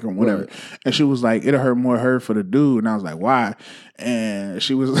woman or thicker, whatever. Right. And she was like, it'd hurt more her for the dude. And I was like, why? And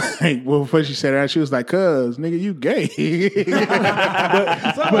she was like, well, before she said that, she was like, cuz, nigga, you gay.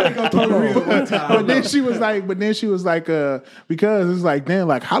 but then she was like, because it's like, damn,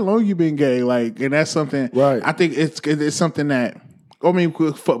 like, how long you been gay? Like, and that's something, right. I think it's something that, I mean,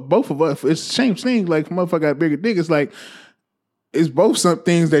 for both of us, it's the same thing. Like, motherfucker got a bigger dick. It's like, it's both some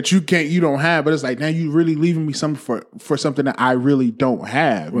things that you don't have, but it's like, now you really leaving me something for something that I really don't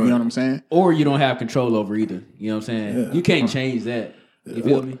have. Right. You know what I'm saying? Or you don't have control over either. You know what I'm saying? Yeah. You can't change that. You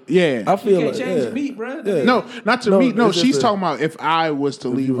feel me? Yeah. I feel you can't change meat, bro. Yeah. No, not to meat. No, she's talking about if I was to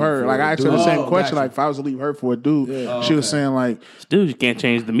leave her. Like, I asked her the same question. Like, if I was to leave her for a dude, she was saying, like, dude, you can't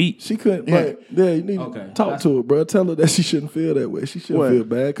change the meat. She couldn't. Yeah, you need to talk to her, bro. Tell her that she shouldn't feel that way. She shouldn't feel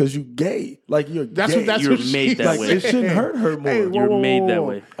bad because you gay. Like, you're gay. You're made that way. It shouldn't hurt her more. Hey, you're made that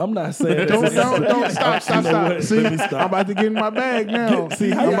way. I'm not saying don't stop. See, I'm about to get in my bag now.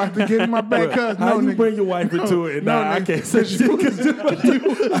 See, I'm about to get in my bag. How you bring your wife into it? No, I can't say shit. You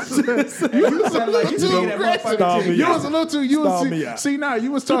was a little too aggressive. You was a little too. See, now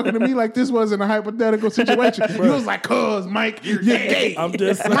you was talking to me like this wasn't a hypothetical situation. You was like, "Cuz Mike, you're gay." I'm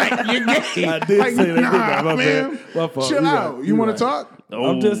just saying. Mike, you're gay. I did say that. Nah, man. Chill out. You want to talk?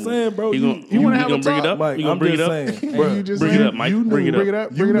 I'm just saying, bro. You want to have a bring it talk? up? Mike, you gonna bring it up? Saying, bro, you just bring it up, Mike. Bring it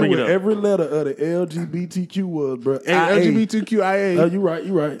up. You knew what every letter of the LGBTQ was, bro. LGBTQIA. Oh, you right.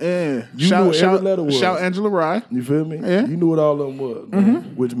 Yeah. You knew what every letter was. Shout Angela Rye. You feel me? Yeah. You knew what all of them was,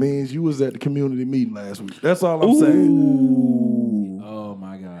 which means you was at the community meeting last week. That's all I'm saying. Oh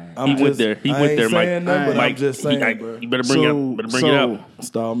my God. He went there, Mike. But I'm just saying, bro. You better bring it up. Better bring it up.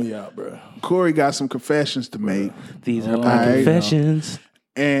 Stall me out, bro. Corey got some confessions to make. These are my confessions.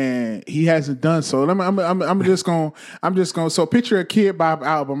 And he hasn't done so. I'm just gonna. So picture a Kid Bop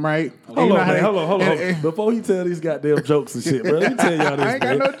album, right? Hold on. Before he tell these goddamn jokes and shit, bro, let me tell y'all this. I ain't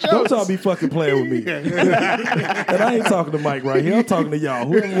got no jokes. Don't y'all be fucking playing with me. And I ain't talking to Mike right here. I'm talking to y'all.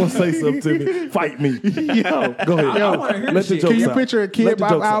 Whoever wants to say something to me, fight me. Yo, go ahead. Let the jokes Can you picture a Kid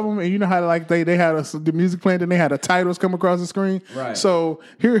Bop album, and you know how like they had the music playing, then they had the titles come across the screen. Right. So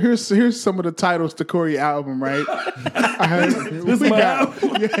here's some of the titles to Corey album, right?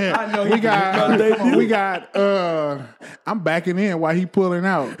 We got I'm backing in while he pulling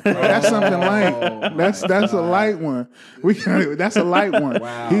out. That's something light. That's a light one. That's a light one.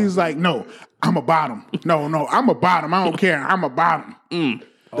 Wow. He's like, no, I'm a bottom. No, I'm a bottom. I don't care. I'm a bottom.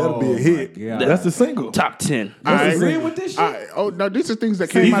 That'll be a hit. That's the single. Top 10. I agree with this shit. No, these are things that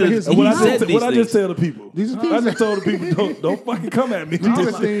came out of his. What I just tell the people. These are things I just told the people. Don't fucking come at me.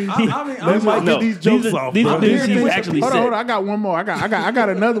 I might get these jokes off. These are things he actually said. Hold on. I got one more. I got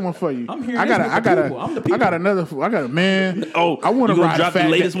another one for you. I'm hearing I got a man. Oh, I want to ride drop the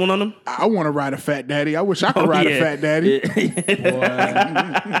latest one on him. I want to ride a fat daddy. I wish I could ride a fat daddy.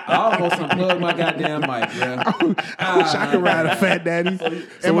 I almost unplugged my goddamn mic, bro. I wish I could ride a fat daddy.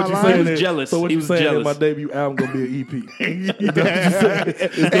 So what you saying is jealous. So what you saying is my debut album gonna be an EP.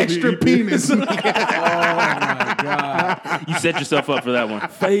 Extra penis. Oh my God. You set yourself up for that one.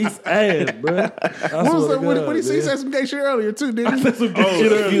 Face ass, bro. What he say? He said some gay shit earlier too, didn't he? I said some gay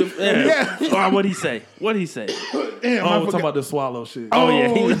shit earlier. Yeah. What'd he say? Damn, we're talking about the swallow shit. Oh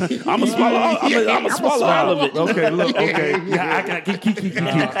yeah. I'm a swallow. I'm a swallow all of it. Okay, look. Okay. Yeah, I got keep.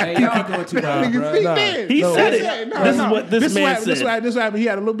 Hey, y'all doing too loud, bro. He said it. This is what this man said. This happened.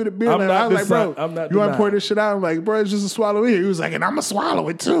 He had a little bit of beer. I was like, bro, you want to pour this shit out? I'm like, bro, it's just a swallow in here. He was like, and I'm gonna swallow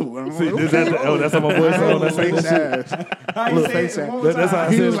it too. See, that's how my voice sounds. Face ass. Face ass. That's how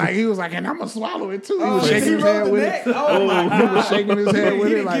I said. He was like, and I'm gonna swallow it too. He was shaking his head with it. He was shaking his head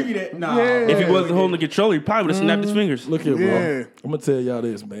with it. Like, if he wasn't holding the controller, he probably would have snapped his fingers. Look here, bro. I'm gonna tell y'all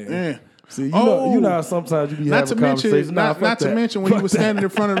this, man. Yeah. See, you know how sometimes you be having conversations. Not to mention when he was standing in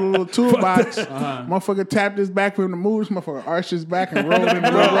front of the little toolbox, motherfucker tapped his back for him to move. This motherfucker arched his back and rolled in the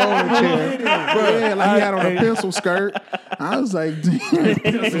rolling chair. Yeah, like he had on a pencil skirt. I was like,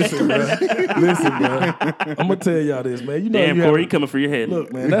 listen, bro. I'm gonna tell y'all this, man. You know, damn, Corey, coming for your head.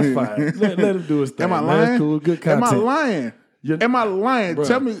 Look, man, that's fine. Let him do his thing. Am I lying? That's cool. Good content. Am I lying? Am I lying? Bro,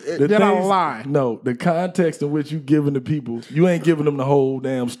 tell me, did I lie? No, the context in which you giving the people, you ain't giving them the whole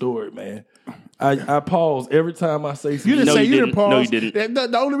damn story, man. I pause every time I say something. You didn't pause. No, you didn't.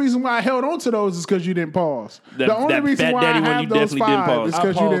 The only reason why I held on to those is because you didn't pause. The only reason why I have those 5 is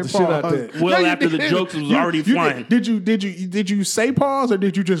because you didn't pause. Well, after the jokes was already flying. Did you say pause or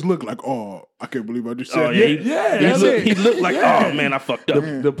did you just look like, oh, I can't believe I just said. Oh yeah, he looked like, oh man, I fucked up.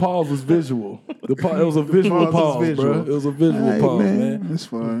 The pause was visual. It was a visual pause, bro. It was a visual pause, man. It's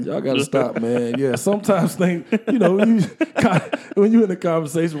fine. Y'all gotta stop, man. Yeah, sometimes things, when you in a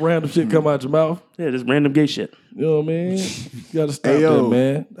conversation, random shit come out your mouth. Yeah, just random gay shit. You know what I mean? You gotta stop that,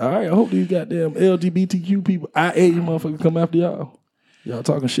 man. All right, I hope these goddamn LGBTQ people, IA motherfuckers come after y'all. Y'all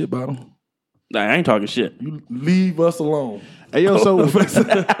talking shit about them. Nah, I ain't talking shit. You leave us alone. Hey yo, so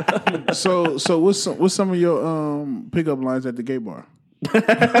what's some of your pickup lines at the gay bar?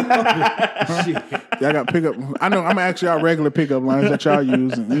 Y'all got pickup. I know I'm actually our regular pickup lines that y'all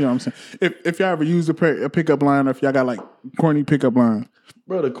use, and you know what I'm saying. If y'all ever use a pickup line, or if y'all got like corny pickup lines.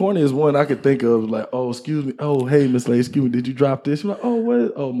 Bro, the corniest one I could think of, like, oh, excuse me. Oh, hey, Miss Lady, excuse me. Did you drop this? You're like, oh,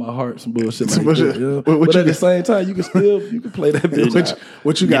 what? Oh, my heart, some bullshit like that. You know? But at the same time, you can play that bitch.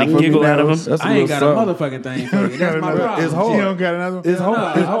 What you got for me out of them? I ain't got a motherfucking thing for you. That's my problem. It's hard. You don't got another one? It's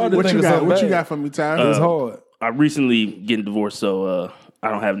hard. It's hard. What you got for me, Ty? It's hard. I recently getting divorced, so I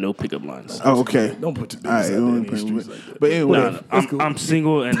don't have no pickup lines. Oh, okay. Don't put your business out there in the streets like that. But anyway, I'm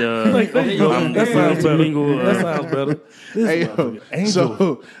single and that sounds better. That sounds better. Hey,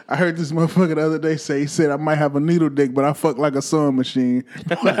 so I heard this motherfucker the other day he said I might have a needle dick, but I fuck like a sewing machine.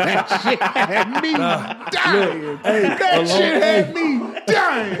 That shit had me dying. That shit had me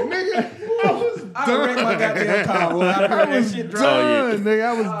dying, nigga. I wrecked my goddamn car. I was done, nigga.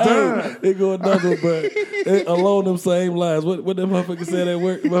 I was done. They go another, but along them same lines. What that motherfucker said at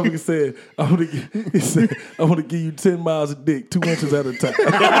work? The motherfucker said, I want to give you 10 miles of dick, 2 inches at a time.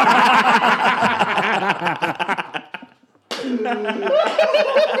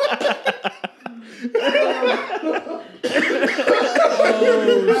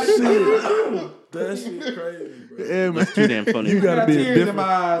 Oh shit. That shit crazy, bro. Yeah, man. Too damn funny. You gotta be a different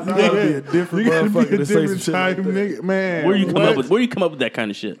motherfucker to say some shit like that. Nigga, man. Where you come up with that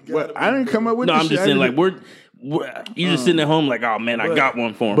kind of shit? What? I didn't come up with. No, this I'm just shit. saying, like, you're just sitting at home, like, oh man, I got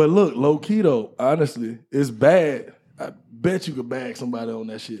one for him. But look, low key though, honestly, it's bad. I bet you could bag somebody on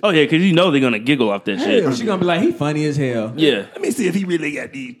that shit. Oh yeah, because you know they're gonna giggle off that shit. She gonna be like, he funny as hell. Yeah. Let me see if he really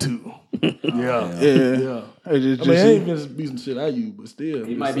got these two. Yeah. I ain't even be some shit I use, but still.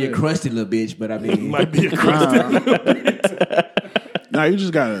 He might be a crusty little bitch, but I mean, he might be a crusty little bitch. Nah, you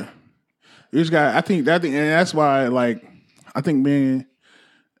just gotta. I think, and that's why, like, I think we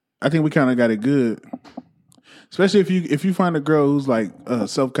kind of got it good, especially if you find a girl who's like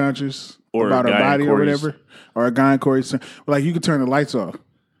self-conscious about her body or whatever, or a guy in Corey's, like, you can turn the lights off.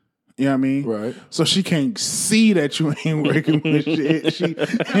 You know what I mean? Right. So she can't see that you ain't working with shit. She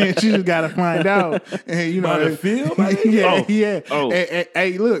just gotta find out. And you know, by the feel? Yeah. Oh.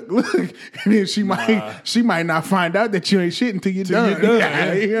 Hey, look. And then she might not find out that you ain't shit until you're done.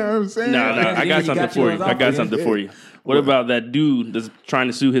 Yeah. You know what I'm saying? No, I got something for you. I got something for you. What about that dude that's trying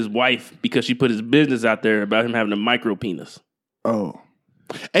to sue his wife because she put his business out there about him having a micro penis? Oh.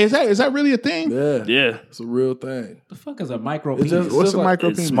 Hey, is that really a thing? Yeah. It's a real thing. The fuck is a micro penis? What's a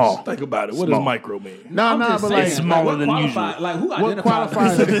micro penis? Small. Think about it. What does micro mean? No, but like smaller than usual. Like, who what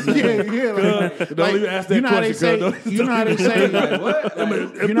qualifies it? Yeah. Don't even ask that question. You know how they say, like, what?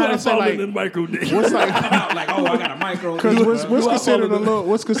 You know how they say, like, micro dick. what's like, like, oh, I got a micro. Because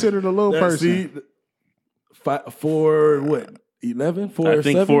what's considered a little person? 11? I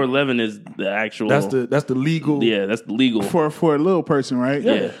think 411 is the actual. That's the legal. Yeah, that's the legal for a little person, right?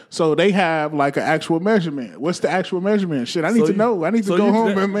 Yeah. So they have like an actual measurement. What's the actual measurement? Shit, I need to know. I need to go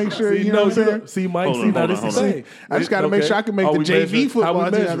home and make sure. You know what I'm saying? See, Mike. Now this is the thing. I just got to make sure I can make the JV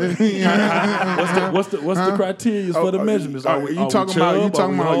football team. What's the criteria for the measurements? Are you talking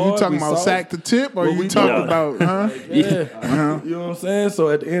about sack to tip, or you talking about? Yeah. You know what I'm saying? So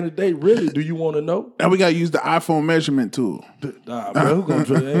at the end of the day, really, do you want to know? Now we got to use the iPhone measurement tool. Nah, bro, who gonna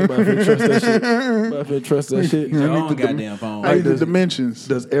trust? Anybody finna trust that shit? Anybody finna trust that shit? Your own goddamn phone. I need the dimensions.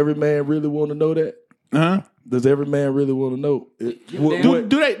 Does every man really want to know that? Does every man really want to know? Do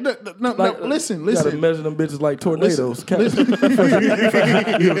they? No, listen. You gotta measure them bitches like tornadoes. You're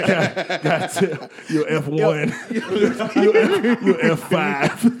F1. You're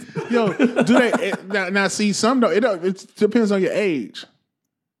F5. Yo, do they? Now see, some though. It depends on your age.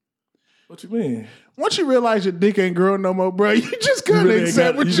 What you mean? Once you realize your dick ain't growing no more, bro, you just gotta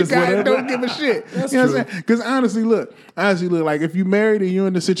accept what you got and don't give a shit. You know what I'm saying? Because honestly, look, like if you married and you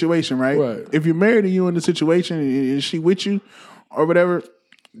in the situation, right? If you're married and you in the situation and she with you or whatever,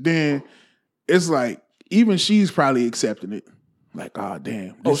 then it's like even she's probably accepting it. Like, oh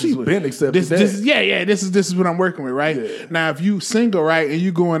damn. She's been accepting that. This is what I'm working with, right? Yeah. Now, if you single, right, and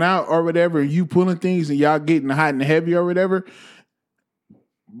you going out or whatever, and you pulling things and y'all getting hot and heavy or whatever.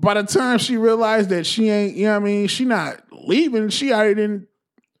 By the time she realized that she ain't, you know what I mean, she not leaving, she already didn't.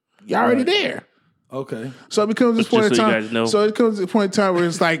 you're already there. Okay. So it becomes this point in time. So it comes to a point in time where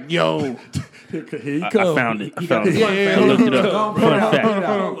it's like, yo. Here he comes. I found it. I looked it up.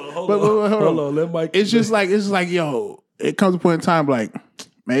 Hold on. Let Mike. It's just like, yo, it comes to a point in time like,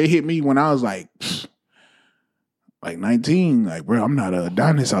 man, it hit me when I was like 19. Like, bro, I'm not a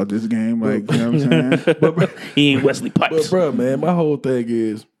Adonis out this game. Like, you know what I'm saying? But he ain't Wesley Pipes. But bro, man, my whole thing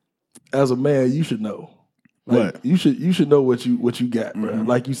is, as a man, you should know. Like, what? You should know what you got, bro. Mm-hmm.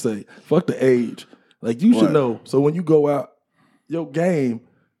 Like you say, fuck the age. Like you should know. So when you go out, your game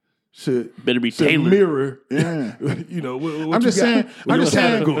should tailored. Mirror. Yeah. You know, what I'm just saying.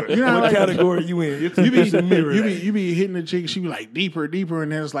 Category. You know, what category you in? You be hitting the chick. She be like deeper,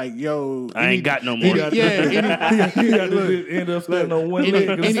 and then it's like, yo, I ain't got no more. He got to end up standing on one leg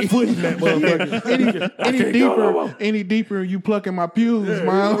and putting that motherfucker. Any deeper, you plucking my pubes,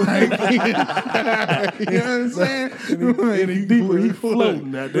 man. Like, you know what I'm saying? Any deeper, he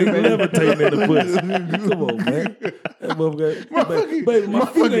floating. They levitating in the pussy. Come on, man. That motherfucker, baby, my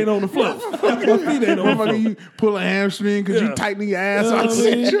feet ain't on the floor. My feet ain't on the floor. You pull a hamstring because you tighten your ass off.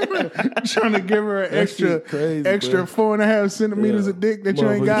 Trying to give her an extra 4.5 centimeters of dick that you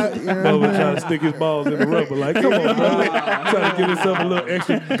ain't got. You know trying to stick his balls in the rubber. Like, come on, bro. Trying to give himself a little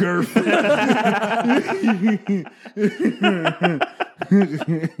extra girth.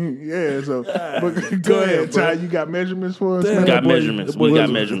 Yeah, so but go ahead, Ty. You got measurements for us? We got measurements. What's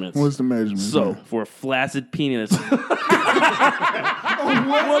the measurements? So, for a flaccid penis.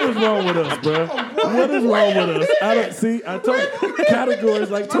 What is wrong with us, bro? What is wrong with us? I told you, categories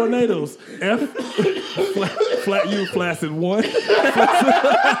like tornadoes. F, flaccid 1.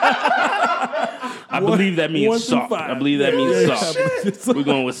 I believe that means soft. I believe that means soft. We're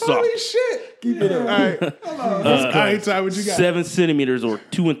going with soft. Holy shit. Keep it up. All right. Ty, what you got? 7 centimeters or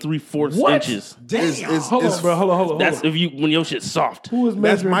 2 3/4 inches. Damn. Hold on, bro. Hold on. That's when your shit's soft. Who is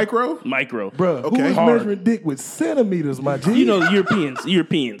measuring? That's micro? Micro. Bro, okay. Who is measuring dick with centimeters, my G? You know, Europeans.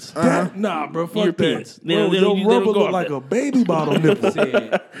 Nah, bro, fuck Europeans. That. Bro, your rubber look like a baby bottle nipple.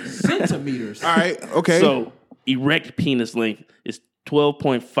 Centimeters. All right, okay. So, erect penis length is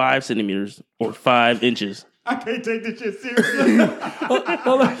 12.5 centimeters or 5 inches. I can't take this shit seriously.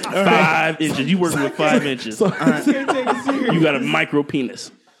 5 inches. You working with 5 inches. I can't take it seriously. You got a micro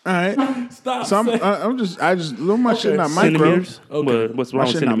penis. All right. Stop. So I just my shit not micro. Centimeters? Okay. What's wrong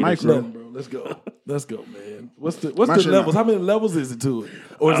with centimeters? Micro. Bro, let's go, man. What's the levels? How many levels is it to it?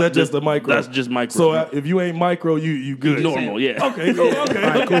 Or is that just the micro? That's just micro. So if you ain't micro, you good. Normal, yeah. Okay, cool. Okay. All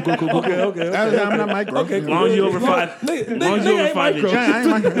right, cool. Okay. I'm not micro. Okay, as long as you over 5 inches. As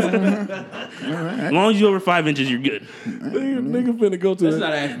long as you over 5 inches, you're good. Nigga finna go to That's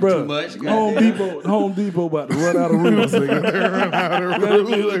not asking too much. Home Depot about to run out of rulers,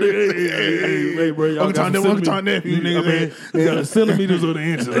 nigga. Hey, bro, y'all got the centimeters or the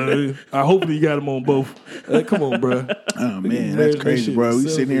inches. I hope you got them on both. Come on, bro. Oh man, that's crazy, bro. We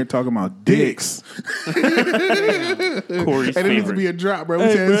sitting here talking about dicks. Corey's it needs to be a drop, bro.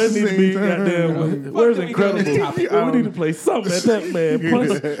 Hey, bro, it needs to be goddamn. Where's Incredible? We need to play something at that, man.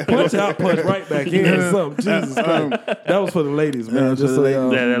 Punch out, punch right back in or something. Jesus Christ. That was for the ladies, man. Just so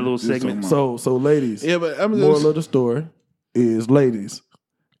that little segment. So ladies. Yeah, but moral of the story is, ladies,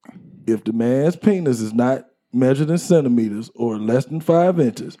 if the man's penis is not measured in centimeters or less than 5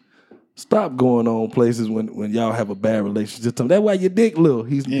 inches, stop going on places when y'all have a bad relationship. That's why your dick little.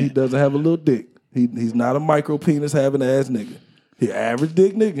 He doesn't have a little dick. He's not a micro penis having ass nigga. He average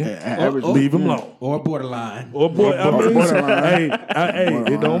dick nigga. Leave him alone. Or borderline. Hey,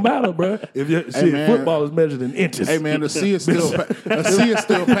 it don't matter, bro. If your football is measured in inches. Hey man, a C is still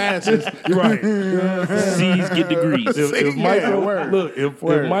passes. Right. C's get degrees. If micro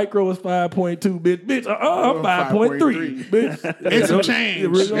is 5.2, bitch, I'm 5.3, bitch. It's a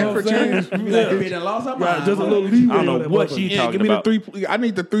change. Just a little leeway. I don't know what you talking give me about. The 3. I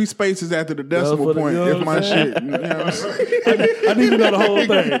need the 3 spaces after the decimal point. If my shit, you know what I'm saying? I need to know the whole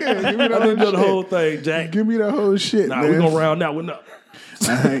thing. I need to know the whole thing, Jack. Give me the whole shit, man. We're going to round out with nothing.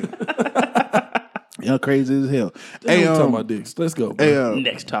 Right. Y'all crazy as hell. Hey, talking about dicks. Let's go.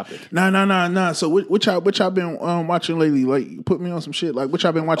 Next topic. Nah. So what y'all been watching lately? Like, put me on some shit. Like, what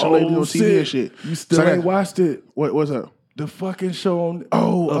y'all been watching lately on TV and shit? You still ain't watched it? What's up? The fucking show on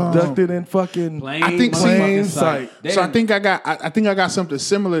Abducted and fucking Plain Sight. So I think I got something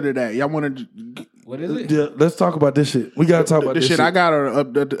similar to that. Y'all want to? What is it? Yeah, let's talk about this shit. We gotta talk about this shit. I got her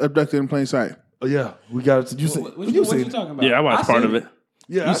Abducted in Plain Sight. Oh yeah, we got it. What you talking about? Yeah, I watched part of it.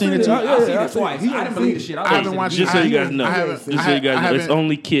 Yeah, you seen it too? I seen it twice. I didn't believe the shit. I haven't watched. Just so you guys know. It's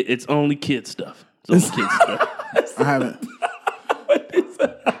only kid stuff. It's only kid stuff. I haven't.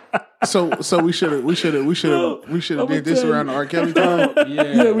 So we should have did this around the R. Kelly time.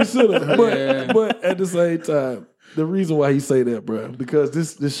 Yeah, we should have. But at the same time, the reason why he say that, bro, because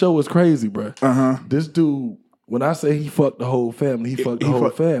this show is crazy, bro. This dude, when I say he fucked the whole family, he fucked the whole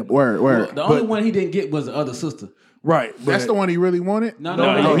family. Word. Well, the only one he didn't get was the other sister. Right. That's the one he really wanted? No,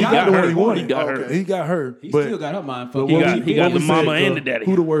 he got the one he wanted. He got her. He got her. He still got her mind fucked. He got the mama and the daddy.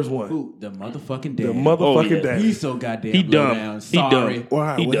 Who the worst one? Who? The motherfucking daddy. The motherfucking daddy. He's so goddamn He dumb. down. Sorry. He dumb.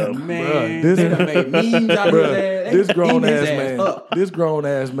 Wow, he dumb. Man, Bruh, they done made memes out of his ass. This grown ass man. This grown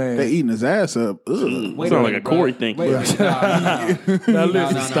ass man. They eating his ass up. Sound like a Corey thing. Now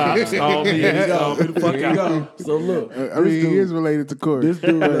listen, stop. Stall me the fuck out. So look, I mean, he is related to Corey. This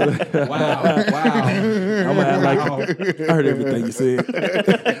dude. Wow. I'm gonna act like I heard everything you said.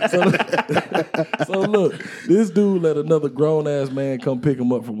 So look, this dude let another grown ass man come pick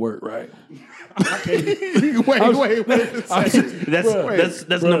him up from work, right? Wait.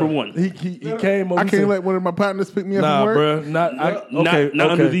 That's number one. He came over. I can't let one of my partners pick me up from work. Bro, not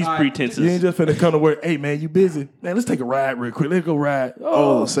under these pretenses. You ain't just finna come to work. Hey man, you busy? Man, let's take a ride real quick. Let's go ride.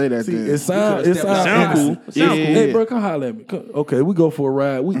 Oh, say that. See, then. it sound cool. Hey bro, come holler at me. Okay, we go for a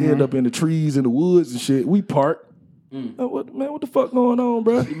ride. We end up in the trees in the woods and shit. We park. What the fuck going on,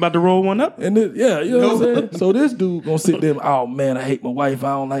 bro? You about to roll one up? And then, you know what I'm saying? So this dude gonna sit there, oh man, I hate my wife. I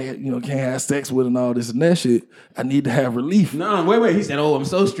don't like it, can't have sex with her and all this and that shit. I need to have relief. No, wait. He said, I'm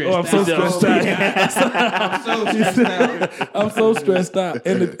so stressed out. I'm so stressed out.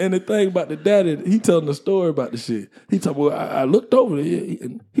 And the thing about the daddy, he telling the story about the shit. He told me, I looked over there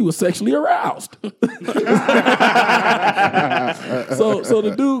and he was sexually aroused. So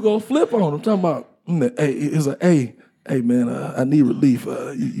the dude gonna flip on him, talking about, hey man, I need relief.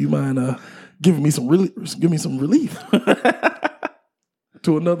 You mind giving me some relief? Give me some relief.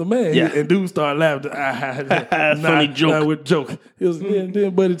 To another man, and dude started laughing. Funny joke. With joke. He was then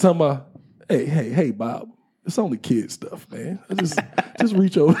buddy talking about, hey, Bob, it's only kid stuff, man. Just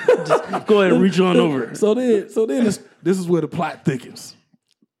reach over. Just go ahead and reach on over. So then this is where the plot thickens.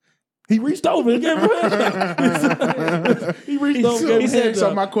 He reached over and gave him a hand. He reached over and gave him a hand.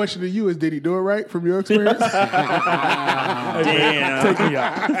 So my question to you is, did he do it right from your experience? Damn. Take me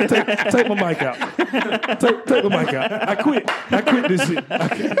out. Take my mic out. Take my mic out. I quit this shit.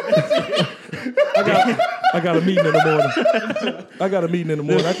 I got a meeting in the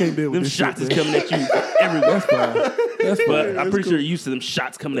morning. I can't deal with them this shots shit. Is coming at you everywhere. That's fine. But I'm pretty sure you're used to them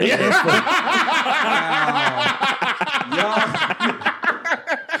shots coming at you.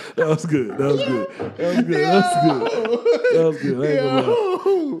 That was good. I ain't gonna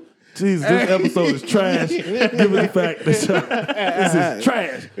lie. Jesus, this episode is trash. Given the fact that this is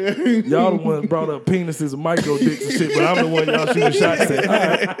trash. Y'all the one brought up penises and micro dicks and shit, but I'm the one y'all shooting shots at.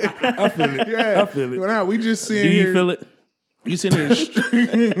 I feel it. I feel it. Well, now we just seeing. Do you feel it? You sitting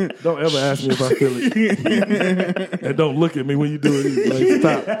here. Don't ever ask me if I feel it. And don't look at me when you do it. Like,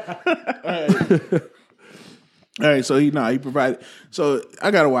 stop. All right, so he provided. So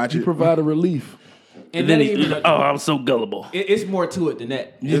I gotta watch it. He provided relief. And then I'm so gullible. It's more to it than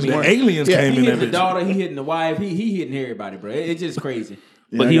that. The aliens came in. He hitting the daughter. He hitting the wife. He hitting everybody, bro. It's just crazy.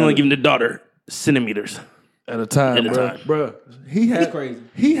 But he only giving the daughter centimeters at a time, bro. He had crazy.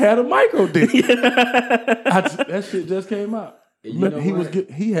 He had a micro dick. That shit just came out. He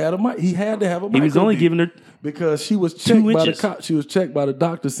had a mic. He had to have a micro. He was only giving her because she was checked by the cop. She was checked by the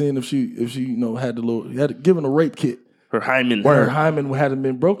doctor, seeing if she had given a rape kit. Her hymen hadn't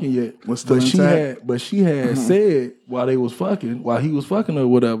been broken yet. But she had said while he was fucking her or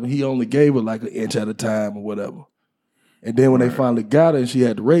whatever, he only gave her like an inch at a time or whatever. And then when they finally got her and she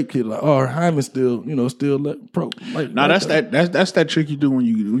had the rape kit, like, her hymen still broke. That's that trick you do when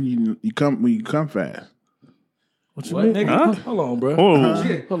you come fast. What you mean? Nigga? Hold on, bro. Hold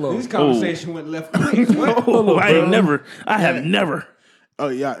on. This conversation went left. I have never. Oh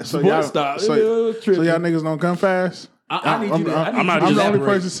yeah. So y'all niggas don't come fast? I need you to. I'm the only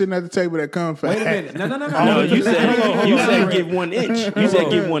person sitting at the table that comes fast. Wait a minute. No. No, you said give 1 inch. You said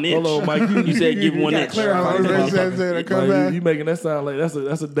give 1 inch. Hold on, Mike. You said give 1 inch. You making that sound like that's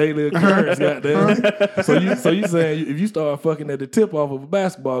a daily occurrence, goddamn. So you saying if you start fucking at the tip off of a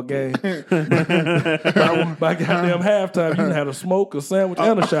basketball game, by goddamn halftime, you can have a smoke, a sandwich,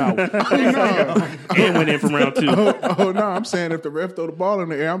 and a shower. And went in from round 2. Oh no, I'm saying if the ref throw the ball in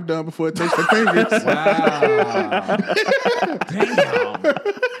the air, I'm done before it takes the fingers. Wow. Damn.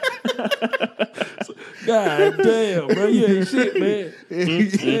 God damn, bro. You ain't shit, man.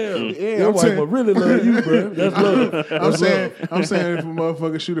 Your wife will really love you, bro. That's love. I'm saying if a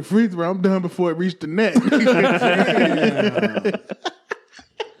motherfucker shoot a free throw, I'm done before it reached the net.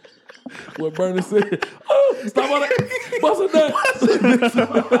 What Bernie said. Oh, stop all that.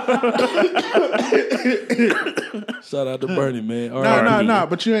 Shout out to Bernie, man. No.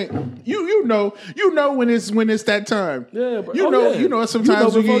 But you ain't. You know when it's that time. Yeah, bro. You know.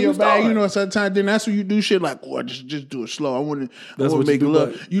 Sometimes you get your bag. You know, sometimes then that's when you do shit like, oh, just do it slow. I want to make it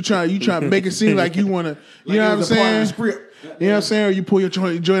look. You try to make it seem like you want to. You know what I'm saying? You know what I'm saying? Or you pull your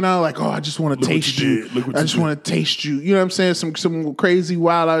joint out like, oh, I just want to taste you. I just want to taste you. You know what I'm saying? Some crazy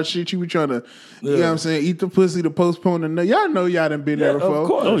wild out shit. You be trying to, you know what I'm saying? Eat the pussy to postpone the nut. Y'all know y'all done been there before. Of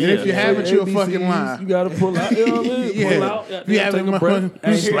course. And if you haven't, you're a fucking lying. You got to pull out. You know what I mean? Pull out. You haven't,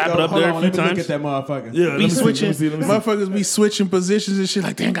 slap it up there a few times. Look at that motherfucker. Yeah, be switching. Motherfuckers be switching positions and shit.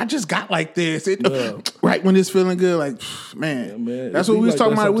 Like, dang, I just got like this. Right when it's feeling good, like, man. That's what we was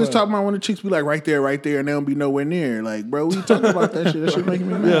talking about. We was talking about when the chicks be like right there, and they don't be nowhere near. Like, bro, we talking about that shit. That shit making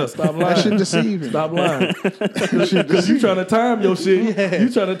me mad. Yeah, stop lying. That shit deceiving. Stop lying. Because you trying to time your shit. Yeah. You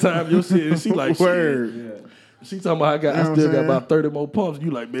trying to time your shit. And she like, word. Yeah. She talking about I still got about 30 more pumps.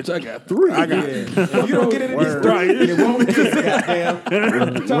 You like, bitch, I got 3. I got You don't get it in these 3. It won't get it,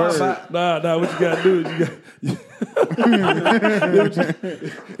 goddamn. Nah, what you gotta do is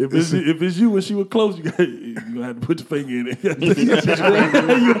if it's you when she was close, you gonna have to put your finger in it.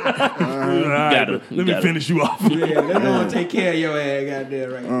 Let me finish you off. Yeah, let me take care of your ass,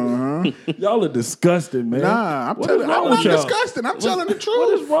 goddamn right. Y'all are disgusting, man. Nah, I'm not disgusting. I'm telling the truth.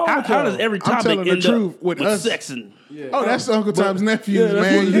 What is wrong with How does every topic end up with us sexing? Yeah. Oh, that's Uncle Tom's nephews,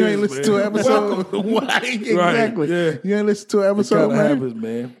 man. You ain't listened to an episode. Exactly. Right. Yeah. You ain't listened to an episode, man. Happens,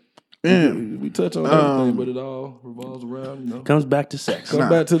 man. Yeah. We touch on everything, but it all revolves around, you know. Comes back to sex. Comes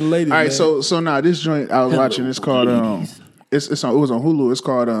back to the ladies. All right, man. So now this joint I was watching, it's called it was on Hulu. It's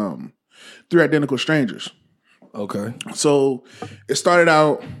called 3 Identical Strangers. Okay. So it started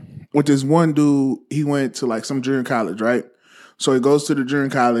out with this one dude. He went to like some junior college, right? So he goes to the junior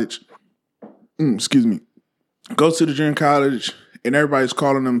college. Goes to the junior college, and everybody's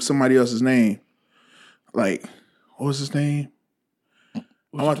calling him somebody else's name. Like, what was his name?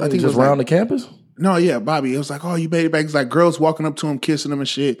 I think just around the campus? No, yeah, Bobby. It was like, oh, you made it back. It's like girls walking up to him, kissing him and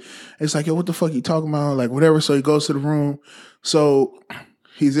shit. It's like, yo, what the fuck you talking about? Like, whatever. So he goes to the room. So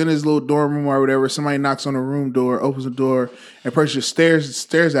he's in his little dorm room or whatever. Somebody knocks on the room door, opens the door, and a person just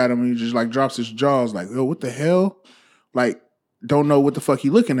stares at him, and he just like drops his jaws, like, yo, what the hell? Like, don't know what the fuck he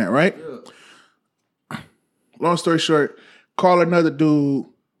looking at, right? Yeah. Long story short, call another dude.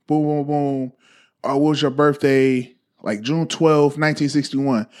 Boom, boom, boom. What was your birthday? Like June 12,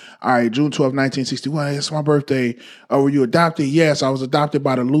 1961. All right, June 12, 1961. It's my birthday. Oh, were you adopted? Yes, I was adopted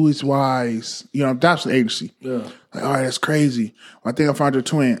by the Louis Wise, adoption agency. Yeah. Like, all right, that's crazy. I think I found your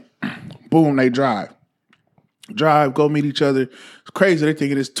twin. Boom, they drive, go meet each other. It's crazy. They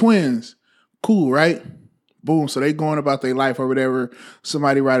thinking it's twins. Cool, right? Boom. So they going about their life or whatever.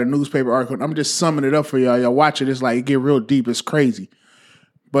 Somebody write a newspaper article. I'm just summing it up for y'all. Y'all watch it. It's like, it get real deep. It's crazy.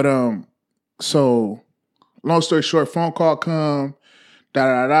 But, so long story short, phone call come,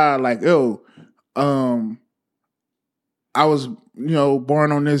 like, yo, I was,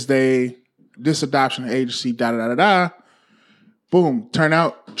 born on this day, this adoption agency, Boom. Turn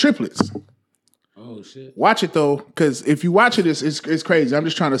out triplets. Oh, shit. Watch it, though, because if you watch it, it's crazy. I'm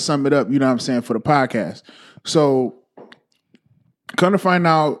just trying to sum it up, you know what I'm saying, for the podcast. So, come to find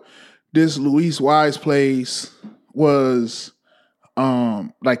out, this Louis Wise place was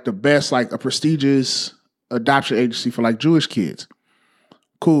like the best, like a prestigious adoption agency for like Jewish kids.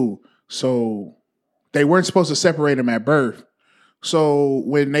 Cool. So, they weren't supposed to separate them at birth. So,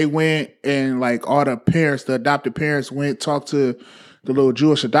 when they went and like all the parents, the adopted parents went, talked to the little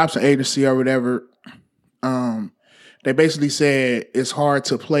Jewish adoption agency or whatever, they basically said it's hard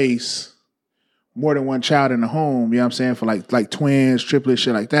to place more than one child in the home, you know what I'm saying, for like twins, triplets,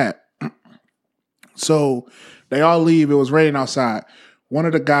 shit like that. So they all leave. It was raining outside. One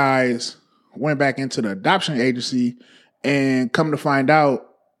of the guys went back into the adoption agency, and come to find out,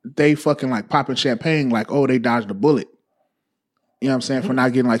 they fucking like popping champagne like, oh, they dodged a bullet. You know what I'm saying, for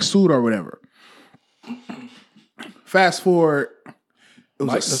not getting like sued or whatever. Fast forward.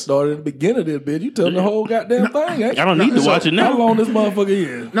 Mike started at the beginning of this, bitch. You telling the whole goddamn thing. I don't need to watch it now. How long this motherfucker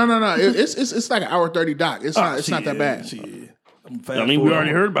is? No. It's like an hour 30 doc. It's not that bad. We already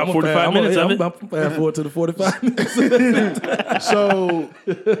heard about 45 minutes of it. I'm fast forward to the 45 minutes.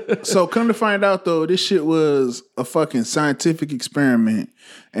 So come to find out, though, this shit was a fucking scientific experiment,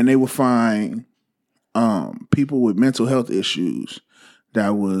 and they would find people with mental health issues that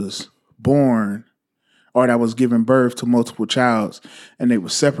was born or that was giving birth to multiple childs, and they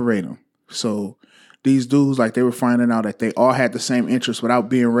would separate them. So these dudes, like, they were finding out that they all had the same interests without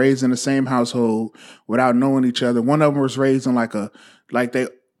being raised in the same household, without knowing each other. One of them was raised in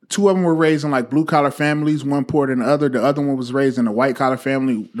two of them were raised in like blue collar families, one poorer than the other. The other one was raised in a white collar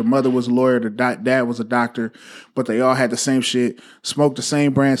family. The mother was a lawyer, the dad was a doctor, but they all had the same shit, smoked the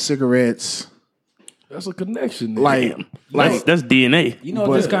same brand cigarettes. That's a connection. That's DNA. You know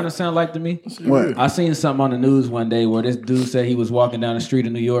what this kind of sound like to me? What? I seen something on the news one day where this dude said he was walking down the street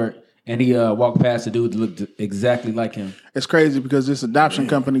in New York and he walked past a dude that looked exactly like him. It's crazy because this adoption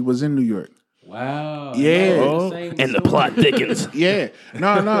company was in New York. Wow. Yeah. And the plot thickens. Yeah.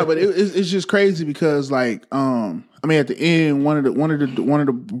 No, but it's just crazy because like at the end one of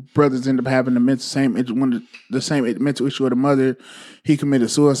the brothers ended up having the same mental issue of the mother. He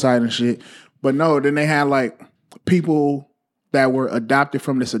committed suicide and shit. But no, then they had like people that were adopted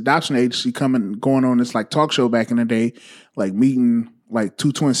from this adoption agency going on this like talk show back in the day, like meeting like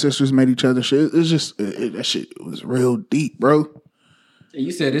two twin sisters met each other. Shit, it's just that shit was real deep, bro.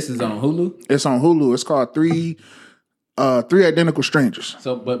 You said this is on Hulu? It's on Hulu. It's called Three Identical Strangers.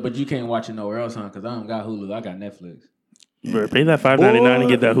 So, but you can't watch it nowhere else, huh? Because I don't got Hulu. I got Netflix. Bro, pay that $5.99 and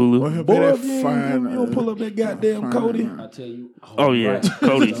get that Hulu. Boy, if you don't pull up that goddamn Cody. I tell you. Oh yeah, right.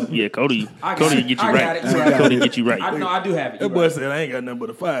 Cody. Yeah, Cody. Cody get you right. Cody get you right. I do have it. That boy said, I ain't got nothing but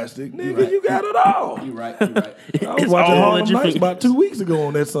a Fire Stick. Nigga, you got it all. You right. I was watching Harlem Nights about 2 weeks ago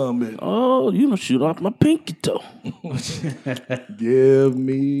on that something. Oh, you don't shoot off my pinky toe. Give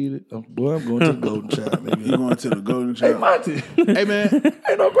me boy, I'm going to the Golden Child, nigga. You going to the Golden Child. Hey, Monty. Hey, man.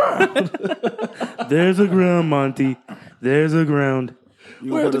 Ain't no ground. There's a ground, Monty. There's a ground.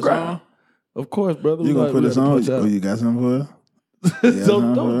 Where's the ground? Of course, brother. You gonna put us on? Oh, you got something for us?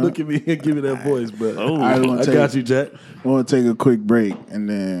 Don't look at me and give me that voice, bro. Oh, I got you, Jack. We'll take a quick break and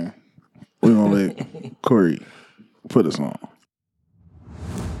then we're gonna let Corey put us on.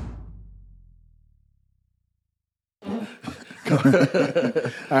 All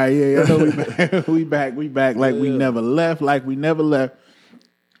right, yeah, I know we back like we never left,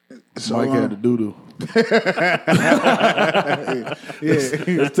 So Mike had the doo-doo.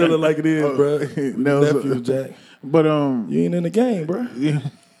 Let's tell it like it is, bro. Nephew, Jack. But you ain't in the game, bro. You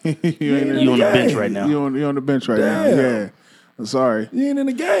on the bench right now. You on the bench right now. Yeah. I'm sorry. You ain't in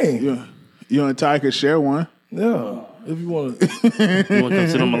the game. You and Ty could share one. Yeah. If you want to, you want to come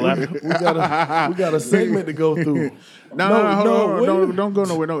sit on my lap? We got a segment to go through. No, hold on. Don't go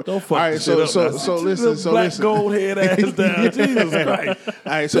nowhere. No. Don't fuck. All right, so listen. Black gold head ass down. Jesus Christ. All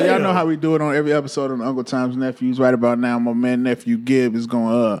right, so y'all know how we do it on every episode on Uncle Tom's Nephews. Right about now, my man nephew Gibb is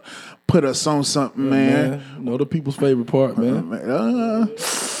gonna put us on something, man. Know the people's favorite part, man.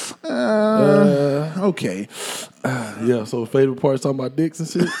 Okay. Yeah, so favorite part's talking about dicks and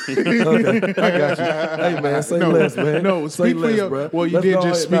shit? Okay, I got you. Hey, man, say less, man. No, say speak for your... bro. Well, you did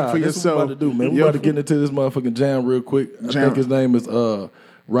just speak for yourself. What we about to do, man. We about to get into this motherfucking jam real quick. I think his name is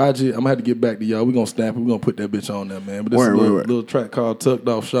Raji. I'm going to have to get back to y'all. We're going to snap it. We're going to put that bitch on there, man. But this is a little track called Tucked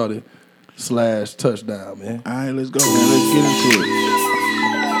Off Shorty / Touchdown, man. All right, let's go, man. Let's get into it.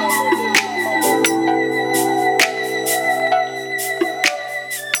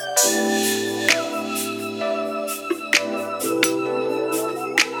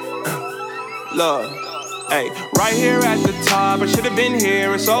 Love. Hey, right here at the top, I should've been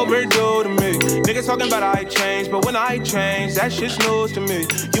here, it's overdue to me. Niggas talking about I changed, but when I change, that shit's news to me.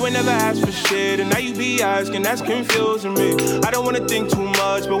 You ain't never asked for shit, and now you be asking, that's confusing me. I don't wanna think too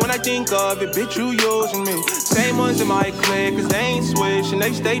much, but when I think of it, bitch, you using me. Same ones in my clique, cause they ain't switch, and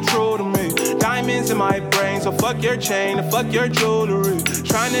they stay true to me. Diamonds in my brain, so fuck your chain, and fuck your jewelry.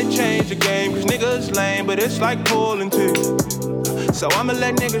 Trying to change the game, cause niggas lame, but it's like pulling teeth. So I'ma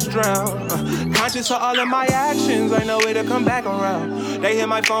let niggas drown. Conscious of all of my actions, I know where to come back around. They hit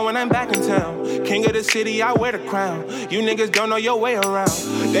my phone when I'm back in town. King of the city, I wear the crown. You niggas don't know your way around.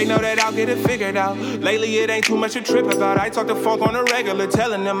 They know that I'll get it figured out. Lately it ain't too much to trip about. I talk to Funk on the regular,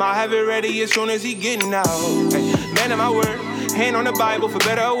 telling him I'll have it ready as soon as he getting out. Hey, man of my word, hand on the Bible for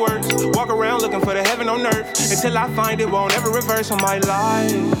better or worse. Walk around looking for the heaven on earth. Until I find it, won't ever reverse on my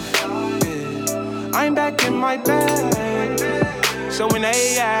life. Yeah. I'm back in my bag. So when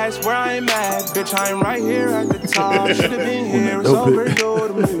they ask where I'm at, bitch, I'm right here at the top. Should've been here, it's overdue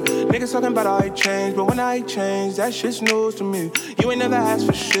to me. Niggas talking about I changed, but when I change, that shit's news to me. You ain't never asked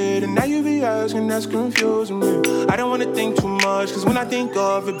for shit, and now you be asking, that's confusing me. I don't wanna think too much, cause when I think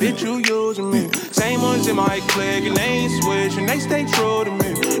of it, bitch, you using me. Same ones in my clique, and they ain't switch, and they stay true to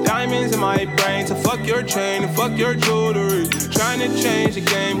me. Diamonds in my brain, so fuck your chain and fuck your jewelry. Trying to change the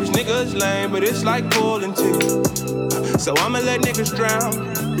game, cause niggas lame, but it's like pulling teeth. So I'ma let niggas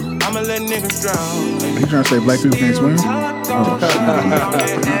drown. I'ma let niggas drown. You trying to say black people can't swim?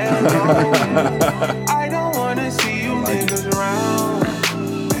 I don't wanna see you niggas around.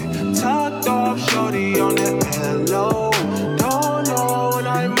 Tucked off shorty on the pillow. Don't know when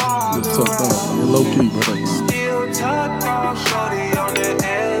I'm on. low key, bro. Still tucked off, shorty on the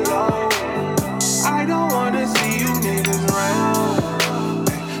LO. I don't wanna see you niggas round.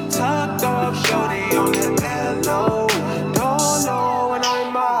 Tucked off, shorty on the LO. Don't know when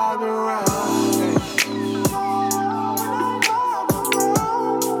I'm mobbing around.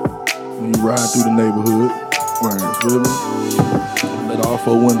 When you ride through the neighborhood, feel me? Let all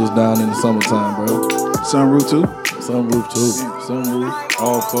 4 windows down in the summertime, bro. Sunroof too? Sunroof too. Sunroof,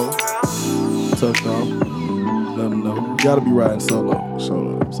 all 4. Tucked off. Let them know. You gotta be riding solo.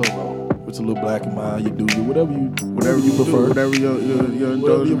 With a little black and mild, you do whatever you prefer. Whatever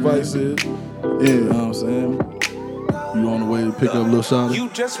your vice is. Yeah. You know what I'm saying? You on the way to pick up Lil Shawty? You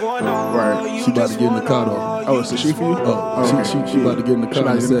just want Right. She about to get in the car though. Oh, so she for you? Oh, okay. She about to get in the car. She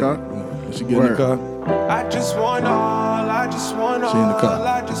about to get in the car? Yeah. She get in the car. I just want all, I just want all, She in the car.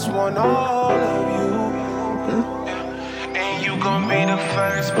 I just want all of you. And you gon' be the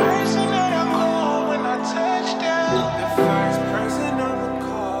first person that I call when I touch down. The first person I'ma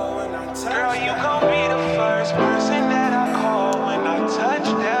call when I touch down. Girl, you gon' be the first person that I call when I touch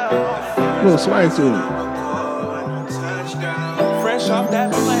down. Little swag to it. Fresh off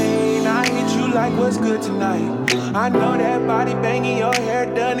that plane, I hit you like what's good tonight. I know that body banging, your hair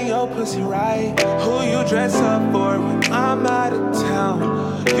done and your pussy right. Who you dress up for when I'm out of town?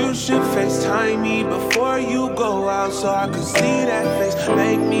 You should FaceTime me before you go out so I can see that face.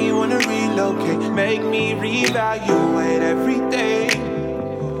 Make me wanna relocate, make me reevaluate everything.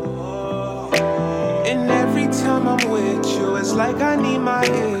 And every time I'm with you, it's like I need my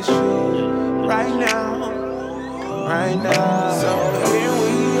issue right now. Right now, so here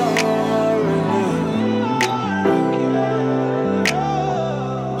we are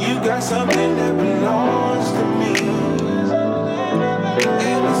again. You got something that belongs to me,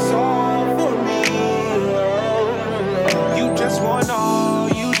 and it's all for me. You just want all,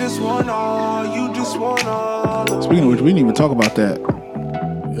 you just want all, you just want all. Speaking of which, we didn't even talk about that.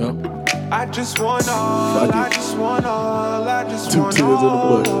 Yep. I just want all, I just want all, I just want 2 tears in the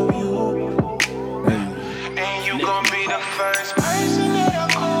all bush. of you. And you gon' be the first person that I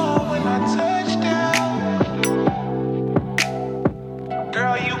call when I touch down.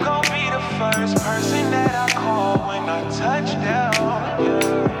 Girl, you gon' be the first person that I call when I touch down.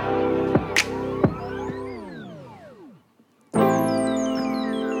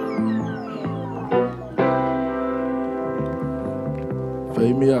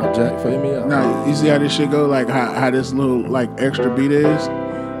 Fade me out, Jack. Fade me out. Now, you see how this shit go? Like how this little like extra beat is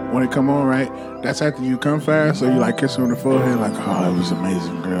when it come on, right? That's after you come fast, so you like kiss her on the forehead, like, oh, it was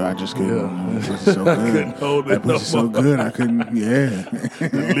amazing, girl. I just couldn't. It was so good. I couldn't hold it that no was so more. good. I couldn't. Yeah.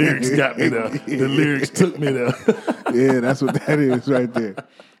 The lyrics got me there. The lyrics took me there. Yeah, that's what that is right there.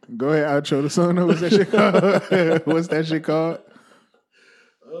 Go ahead, outro the song. What's that shit called? What's that shit called?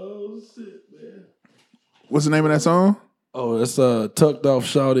 Oh shit, man. What's the name of that song? Oh, it's Tucked Off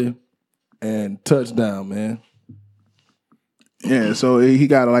Shawty and Touchdown, man. Yeah, so he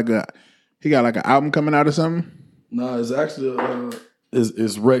got like an album coming out or something. No, it's actually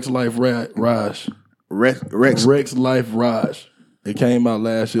it's Rex Life Raj. Rex Life Raj. It came out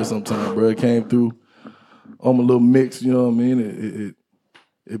last year sometime, bro. It came through on my little mix, you know what I mean?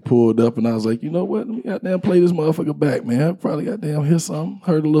 It pulled up and I was like, you know what? Let me goddamn play this motherfucker back, man. I probably goddamn hear something.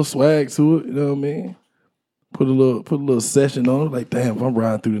 Heard a little swag to it, you know what I mean? Put a little session on it. Like, damn, if I'm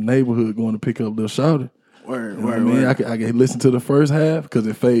riding through the neighborhood going to pick up Lil Shawty. Word, you know what I mean? I can listen to the first half because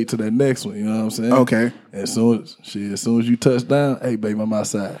it fade to that next one. You know what I'm saying? Okay. And as soon as you touch down, hey, baby, I'm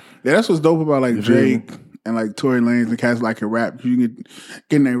outside. Yeah, that's what's dope about like Drake and like Tory Lanez and cats like a rap. You can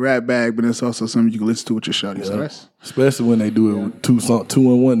get in their rap bag, but it's also something you can listen to with your shawty. Yeah. So that's especially when they do it with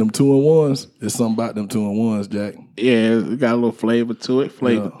 2-in-1. Them 2-in-1s, there's something about them 2-in-1s, Jack. Yeah, it got a little flavor to it.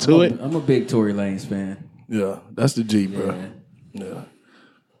 I'm a big Tory Lanez fan. Yeah, that's the G, bro. Yeah.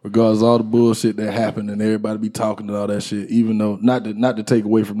 Regardless of all the bullshit that happened and everybody be talking and all that shit, even though not to take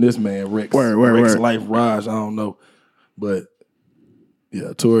away from this man, Rex Life Raj, I don't know. But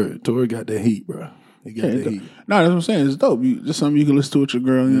yeah, Tory got that heat, bro. He got that heat. No, that's what I'm saying. It's dope. Just something you can listen to with your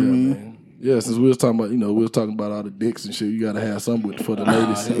girl, you know what I mean? Man. Yeah, since we was talking about all the dicks and shit, you gotta have something for the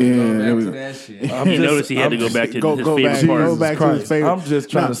ladies. That shit. You notice he had to go back to his favorite part. Go back to his favorite. I'm just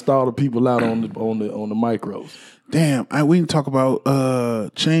trying to stall the people out on the micros. Damn, we didn't talk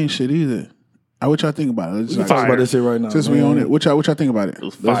about chain shit either. What y'all think about it? We can talk about this shit right now. Since we on it, what y'all think about it? It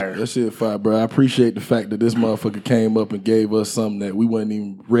was fire. That shit fire, bro. I appreciate the fact that this motherfucker came up and gave us something that we wasn't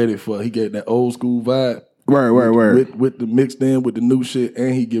even ready for. He gave that old school vibe. Word. With the mixed in with the new shit,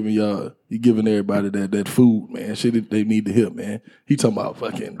 and he giving everybody that food, man. Shit that they need to hear, man. He talking about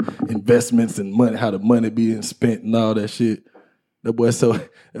fucking investments and money, how the money being spent and all that shit. That boy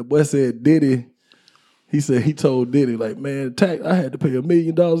said Diddy He said he told Diddy, like, man, tax, I had to pay $1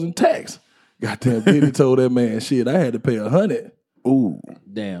 million in tax. Goddamn, Diddy told that man, shit, I had to pay 100. Ooh.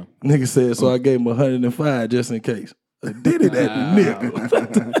 Damn. Nigga said, so I gave him 105 just in case. Diddy that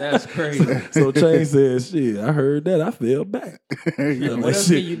nigga. That's crazy. So Chain said, shit, I heard that. I fell back. Like,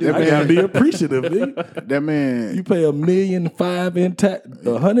 shit, I gotta be appreciative, nigga. That man. You pay $1.5 million in tax,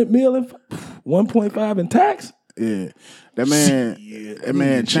 $100 million, 1.5 in tax? Yeah. That man,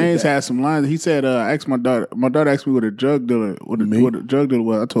 Chainz had some lines. He said, I asked my daughter asked me what a drug dealer, what a drug dealer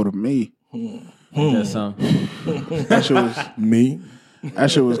was. I told her me. That's something. That shit was me.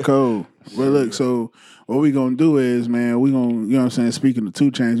 That shit was cold. But look, so what we gonna do is, man, we gonna, you know what I'm saying, speaking of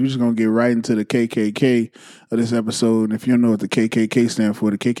 2 Chainz, we just gonna get right into the KKK of this episode. And if you don't know what the KKK stand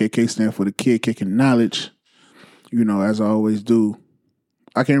for, the KKK stand for the Kid Kicking Knowledge. You know, as I always do.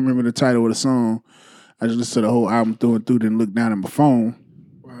 I can't remember the title of the song. I just listened to the whole album through and through, didn't look down at my phone.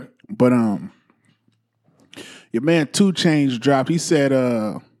 Right. But your man 2 Chainz dropped. He said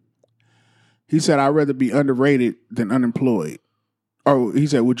I'd rather be underrated than unemployed. Or he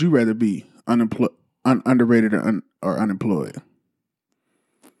said, would you rather be underrated or unemployed?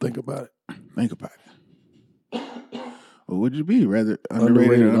 Think about it. Think about it. Or would you be rather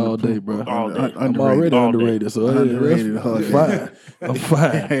underrated all day, bro? I'm already underrated, so underrated I'm fine. I'm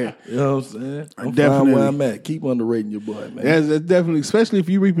fine. You know what I'm saying? I'm definitely fine where I'm at. Keep underrating your boy, man. That's definitely, especially if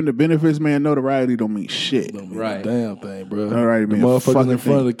you reaping the benefits, man. Notoriety don't mean shit. Don't mean a damn thing, bro. Notoriety the mean motherfuckers in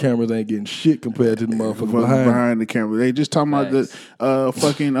front of the cameras ain't getting shit compared to the motherfuckers behind the camera. They just talking about the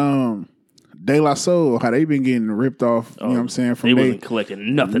fucking De La Soul, how they been getting ripped off. You know what I'm saying? From they wasn't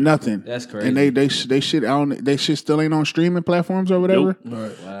collecting nothing. That's crazy. And they shit still ain't on streaming platforms or whatever. Nope.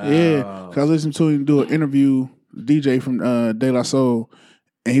 Right. Wow. Yeah, because I listened to him do an interview, DJ from De La Soul,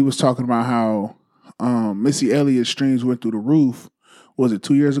 and he was talking about how Missy Elliott's streams went through the roof. Was it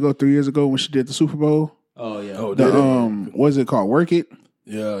 3 years ago when she did the Super Bowl? Oh yeah. What's it called? Work It.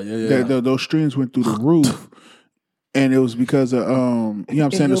 Yeah. Those streams went through the roof. And it was because of, you know what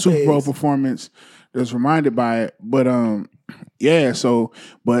I'm saying, the Super Bowl performance that's reminded by it. But, yeah, so,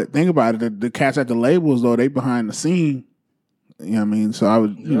 but think about it. The cats at the labels, though, they behind the scene. You know what I mean? So I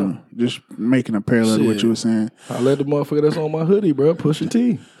was, you know, just making a parallel to what you were saying. I let the motherfucker that's on my hoodie, bro, Pusha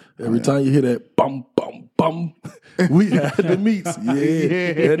T. Every time you hear that bum, bum, bum, we had the meats. Yeah.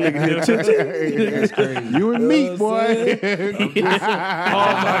 That nigga hit ching. That's crazy. You and meat, boy. Oh, my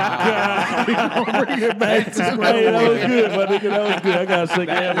God. We gonna bring it back to me. Hey, that was good, my nigga. That was good. I got to shake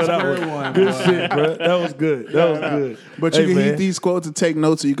your hand for that one. Good shit, bro. That was good. That was good. But you can heat these quotes and take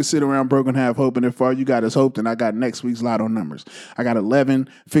notes, so you can sit around broken half hoping. If all you got is hope, then I got next week's lotto numbers. I got 11,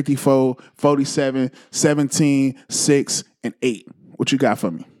 54, 47, 17, 6, and 8. What you got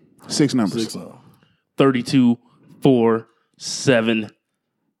for me? 6 numbers. 32, 4, 7,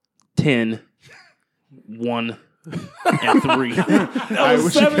 10, 1, and 3.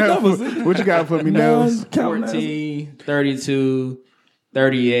 What you got for me, Nels? 14, 32,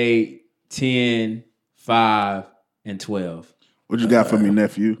 38, 10, 5, and 12. What you got for me,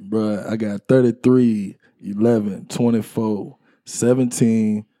 nephew? Bruh, I got 33, 11, 24,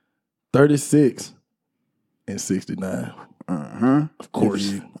 17, 36, and 69. Of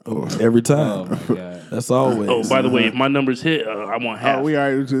course. Every time. Oh, that's always. Oh, by the way, if my numbers hit, I want half. Oh, we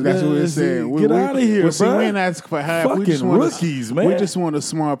are. That's what we're saying. Get out of here, bro. We ain't asking for half. Fucking we just want rookies, man. We just want a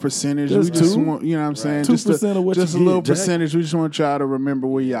small percentage. Just we just 2? want, you know what I'm saying? 2% of what just you a little get, Jack. percentage. We just want y'all to remember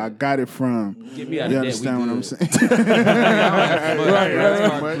where y'all got it from. Get me out You of understand what I'm saying?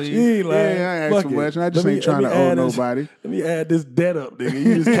 Right. You ain't lying. Yeah, I ain't asking much. I just ain't trying to owe nobody. Let me add this debt up, nigga.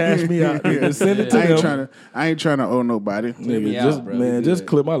 You just cash me out, nigga. Send it to them. I ain't trying to owe nobody. Nigga, just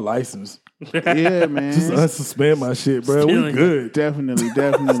clear my license. Yeah, man. Just unsuspend my shit, bro. Still We good. Definitely.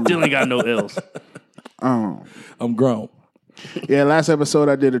 Still ain't got no L's. I'm grown. Yeah, last episode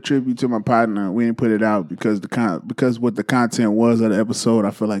I did a tribute to my partner. We didn't put it out because what the content was of the episode,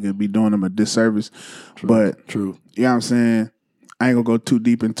 I feel like it'd be doing them a disservice. True. You know what I'm saying? I ain't gonna go too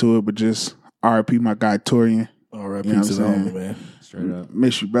deep into it, but just RIP my guy Torian. RIP You know to the what I'm homie, man. Straight up.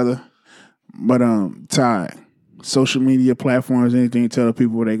 Miss you, brother. But Ty, social media platforms, anything, tell the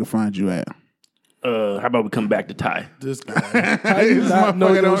people where they can find you at. How about we come back to Ty? This guy. How you not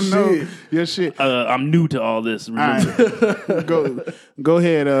know your shit? Your shit. I'm new to all this. Remember. Go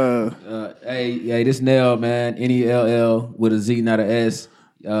ahead. Hey, this Nell, man. NELL with a Z, not a S.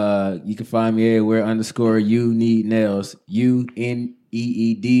 You can find me everywhere _ you need nails. UNEEDNELLZ.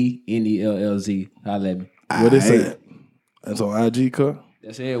 Holla at me. What is that? That's on IG, cut?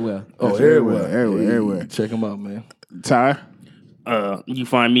 That's everywhere. Oh, everywhere. Check them out, man. Ty? You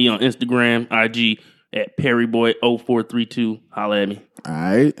find me on Instagram, IG at PerryBoy0432. Holla at me. All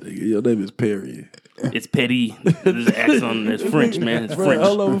right. Your name is Perry. It's petty. There's an accent. It's French, man. It's French.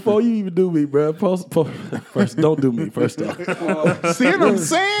 Hold on, before you even do me, bro. First, don't do me. First off, see what I'm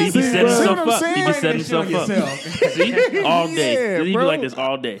saying? He be setting himself up. He be setting himself up. See, all day. Yeah, he be like this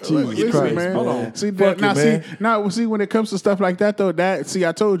all day. Jesus Christ, man. hold on. See, see, when it comes to stuff like that, though,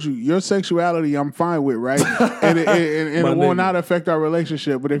 I told you, your sexuality, I'm fine with, right? and it will not affect our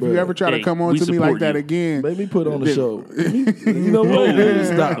relationship. But if you ever try to come on to me like that again, let me put on the show. You know what?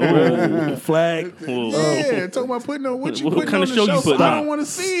 Stop. Flag. Yeah, talking about putting on what kind on of the show show. you putting I on? don't want to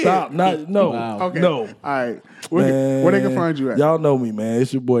see it. Stop. No. Wow. Okay. No. All right. Where they can find you at? Y'all know me, man.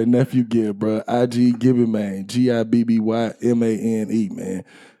 It's your boy Nephew Gibb, bro. IG Gibby Man. GIBBYMANE, man.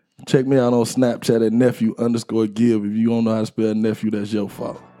 Check me out on Snapchat at nephew_Gibb. If you don't know how to spell nephew, that's your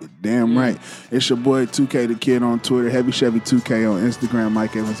fault. Damn right. It's your boy 2K the Kid on Twitter, Heavy Chevy 2K on Instagram,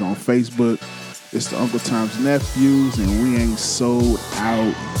 Mike Evans on Facebook. It's the Uncle Tom's Nephews, and we ain't sold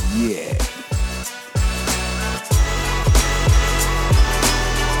out yet.